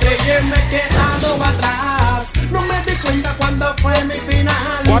 Voy, me estrellé, me he quedado atrás. No me di cuenta cuando fue mi final.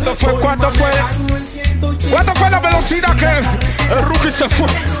 ¿Cuándo fue? Voy ¿Cuándo fue? manejando en 180. ¿Cuánto fue la velocidad que el Roockie se fue?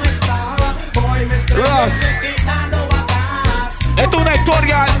 No está. Voy, me estrellé, me he quedado atrás. Esto es una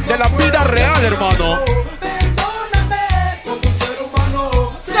historia de la vida real, hermano. Perdóname, como un ser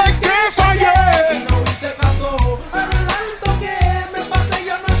humano. Sé que fallé. Y no hice caso. Adelanto que me pasé,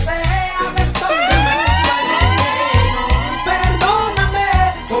 yo no sé. A esto que me puso el destino. Perdóname,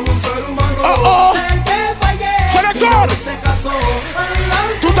 como un ser humano. Sé que fallé. Selector. Y no hice caso.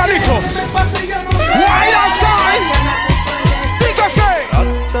 Adelanto ¿Tú estás que listo? me pasé, yo no sé. Why outside? Que me puso el destino. Dice así.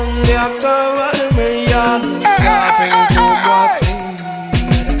 Tratan de acabarme, ya no saben cómo hacer.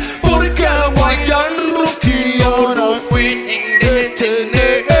 Porque al Wyatt Roockie yo no fui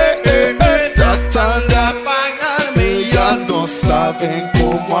detener. Tratan de apagarme, ya no saben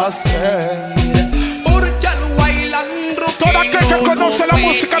cómo hacer. Porque al Wyatt Roockie Todo aquel que conoce la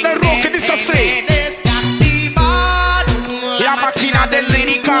música de Roockie dice así. La máquina del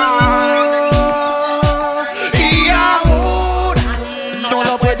lírica. Y ahora no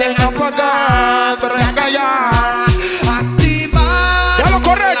lo pueden apagar. Venga ya, activar. Ya lo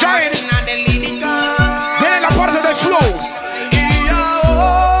corre, Jair. Viene la parte del flow. Y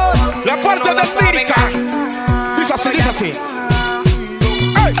ahora La parte de lírica. Dice así.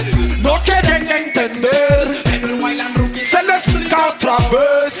 Ey. no quieren entender, pero el Wyatt Roockie Se lo explica otra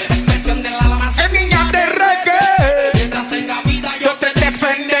vez. expresión del alma Semilla de reggae. mientras tenga vida yo te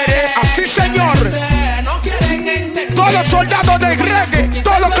defenderé. Así, señor. No quieren entender. Todos los soldados del reggae.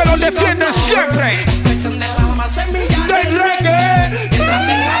 Todos los que lo defienden siempre. Expresión del alma semilla Del reggae. mientras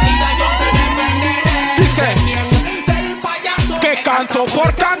tenga vida yo te defenderé. Dice Del payaso que canto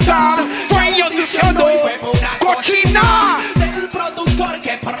por cantar. Fue yo diciendo cochina. del productor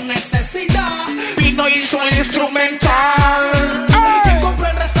que por necesidad Y no hizo el instrumental. que compró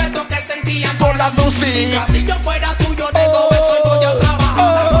el respeto que sentían Por la música. Si yo fuera tuyo, nego eso y voy a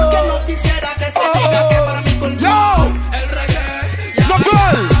trabajar. Porque no quisiera que se diga que para mi culpa Yo. el reggae ya No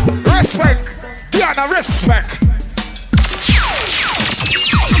girl. Respect. Diana, respect.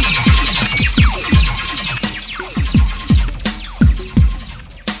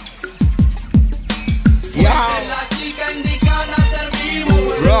 fuiste la chica indicada a ser mi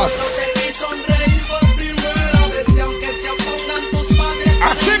mujer. Ross. Te vi sonreír por primera vez y aunque se opongan tus padres,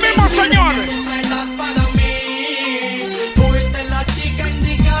 Así mismo, señor. tú serás para mí. Fuiste la chica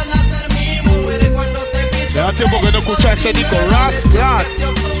indicada a ser mi mujer cuando te vi Ya tiempo que no escucha ese disco, Ross. Ya. que se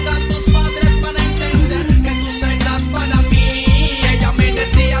opongan tus padres van a entender que tú serás para mí. Ella me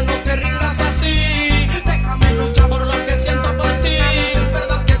decía no te rindas así, déjame luchar por lo que siento por ti. Si es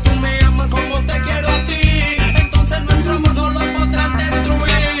verdad que tú me amas como te quiero a ti, entonces nuestro amor no lo podrán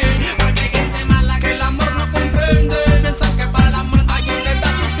destruir. Porque hay gente mala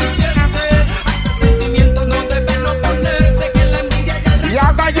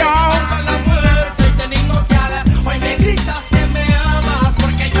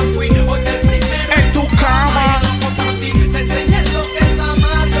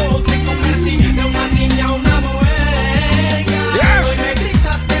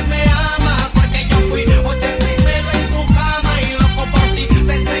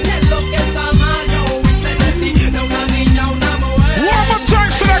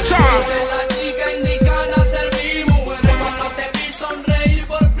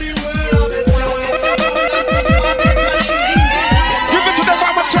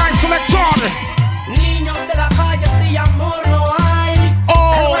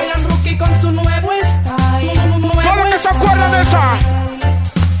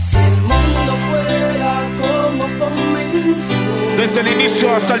Desde el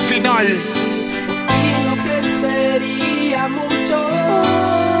inicio hasta el final. Y lo que sería mucho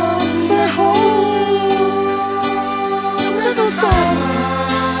mejor. Menos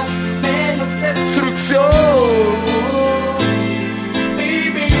armas, menos destrucción.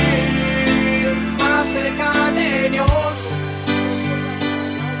 Vivir más cerca de Dios.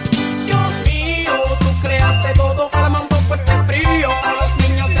 Dios mío, tú creaste todo para un poco este frío. Para los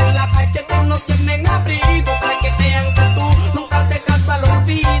niños de la calle que no tienen abrigo. Para que vean que tú nunca te casas al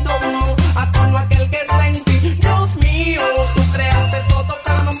olvido. A todo aquel que está en ti. Dios mío, tú creaste todo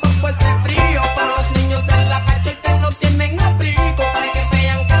para un poco este frío. Para los niños de la calle que no tienen abrigo. Para que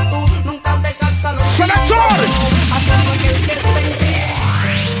vean que tú nunca te casas al olvido. ¡Selector! A todo aquel que está en ti.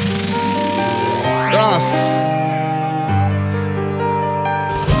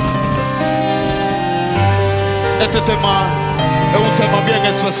 Este tema es un tema bien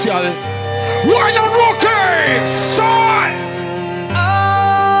especial. ¡Bueno, Roockie! ¡Son!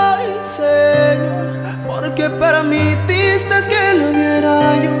 Ay, Señor, ¿por qué permitiste que lo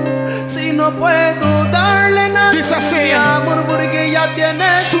viera yo? Si no puedo darle nada Dice así. de mi amor, porque ya tiene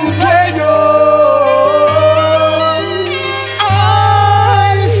su dueño.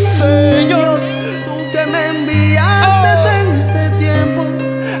 Ay, Señor, tú que me enviaste en este tiempo,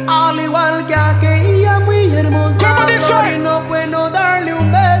 al igual que aquella muy hermosa. ¿Cómo dice? Y no puedo darle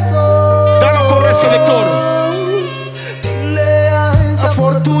un beso. Dalo corre, selector. Dile a ese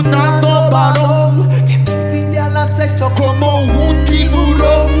afortunado varón que me pide al acecho como un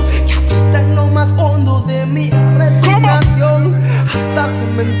tiburón, que afecta en lo más hondo de mi resignación, hasta que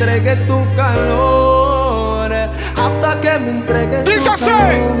me entregues tu calor, hasta que me entregues tu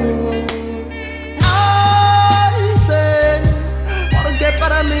calor. Ay, Señor, porque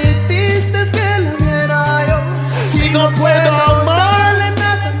permitiste que la viera yo. Si no puedo darle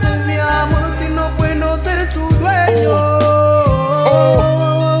nada de mi amor, si no puedo ser su dueño.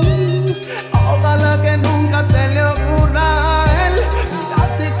 Ojalá que nunca se le ocurra a él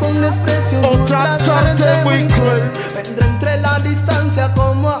mirarte con desprecio o tratarte muy cruel. Vendré entre la distancia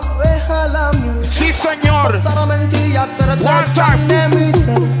como abeja la miel. Sí, señor. Pasar mentir y hacerte One time. de mi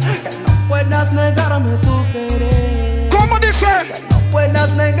ser. Que no puedas negarme tu querer. ¿Cómo dice? Que no puedas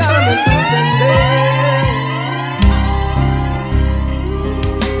negarme tu querer.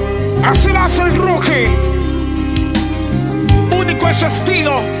 Así lo hace el Roockie. Único ese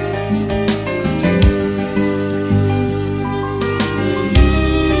estilo.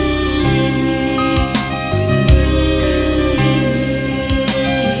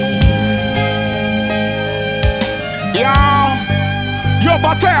 Yo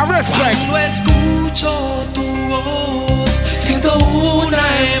batea, respect. Cuando escucho tu voz, siento una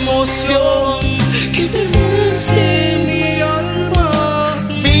emoción que estremece mi alma,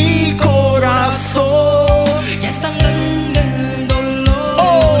 mi corazón. Ya es tan grande el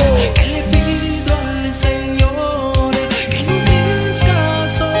dolor que le pido al Señor que no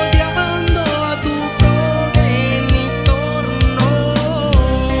crezcas odiando a tu progenitor. No,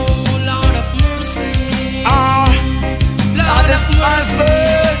 Lord of mercy.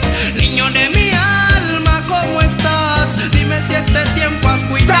 Niño de mi alma, ¿cómo estás? Dime si este tiempo has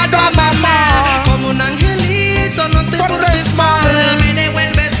cuidado a mamá. Como un angelito, no te portes mal. Me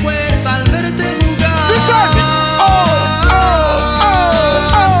devuelves fuerza al verte jugar.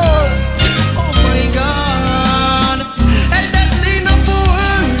 Oh my God. El destino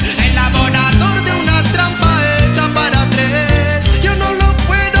fue el laborador de una trampa hecha para tres. Yo no lo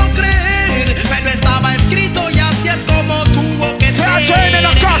puedo creer, pero estaba escrito y así es como tuvo que ser. en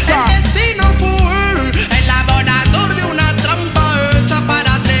la casa. El destino fue el laborador de una trampa hecha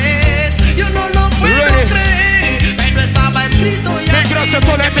para tres. Yo no lo puedo creer, pero estaba escrito y así. Gracias a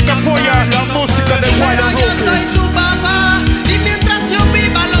toda la gente que apoya la música de Pero Wild yo soy su papá y mientras yo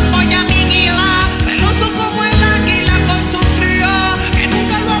viva los voy a vigilar. Celoso como el águila con sus crías, que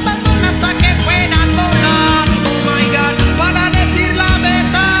nunca lo abandona hasta que puedan volar. Oh my God, para decir la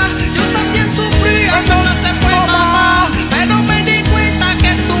verdad, yo también sufría cuando se fue mamá, pero me di cuenta que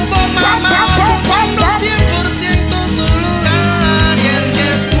estuvo mamá ocupando 100% su lugar. Y es que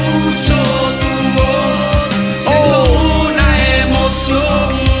escucho tu voz, siento una emoción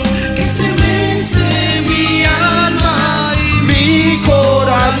que estremece mi alma y mi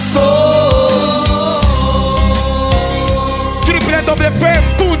corazón.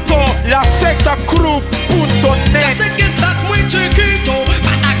 www.lasectacrew.net. Ya sé que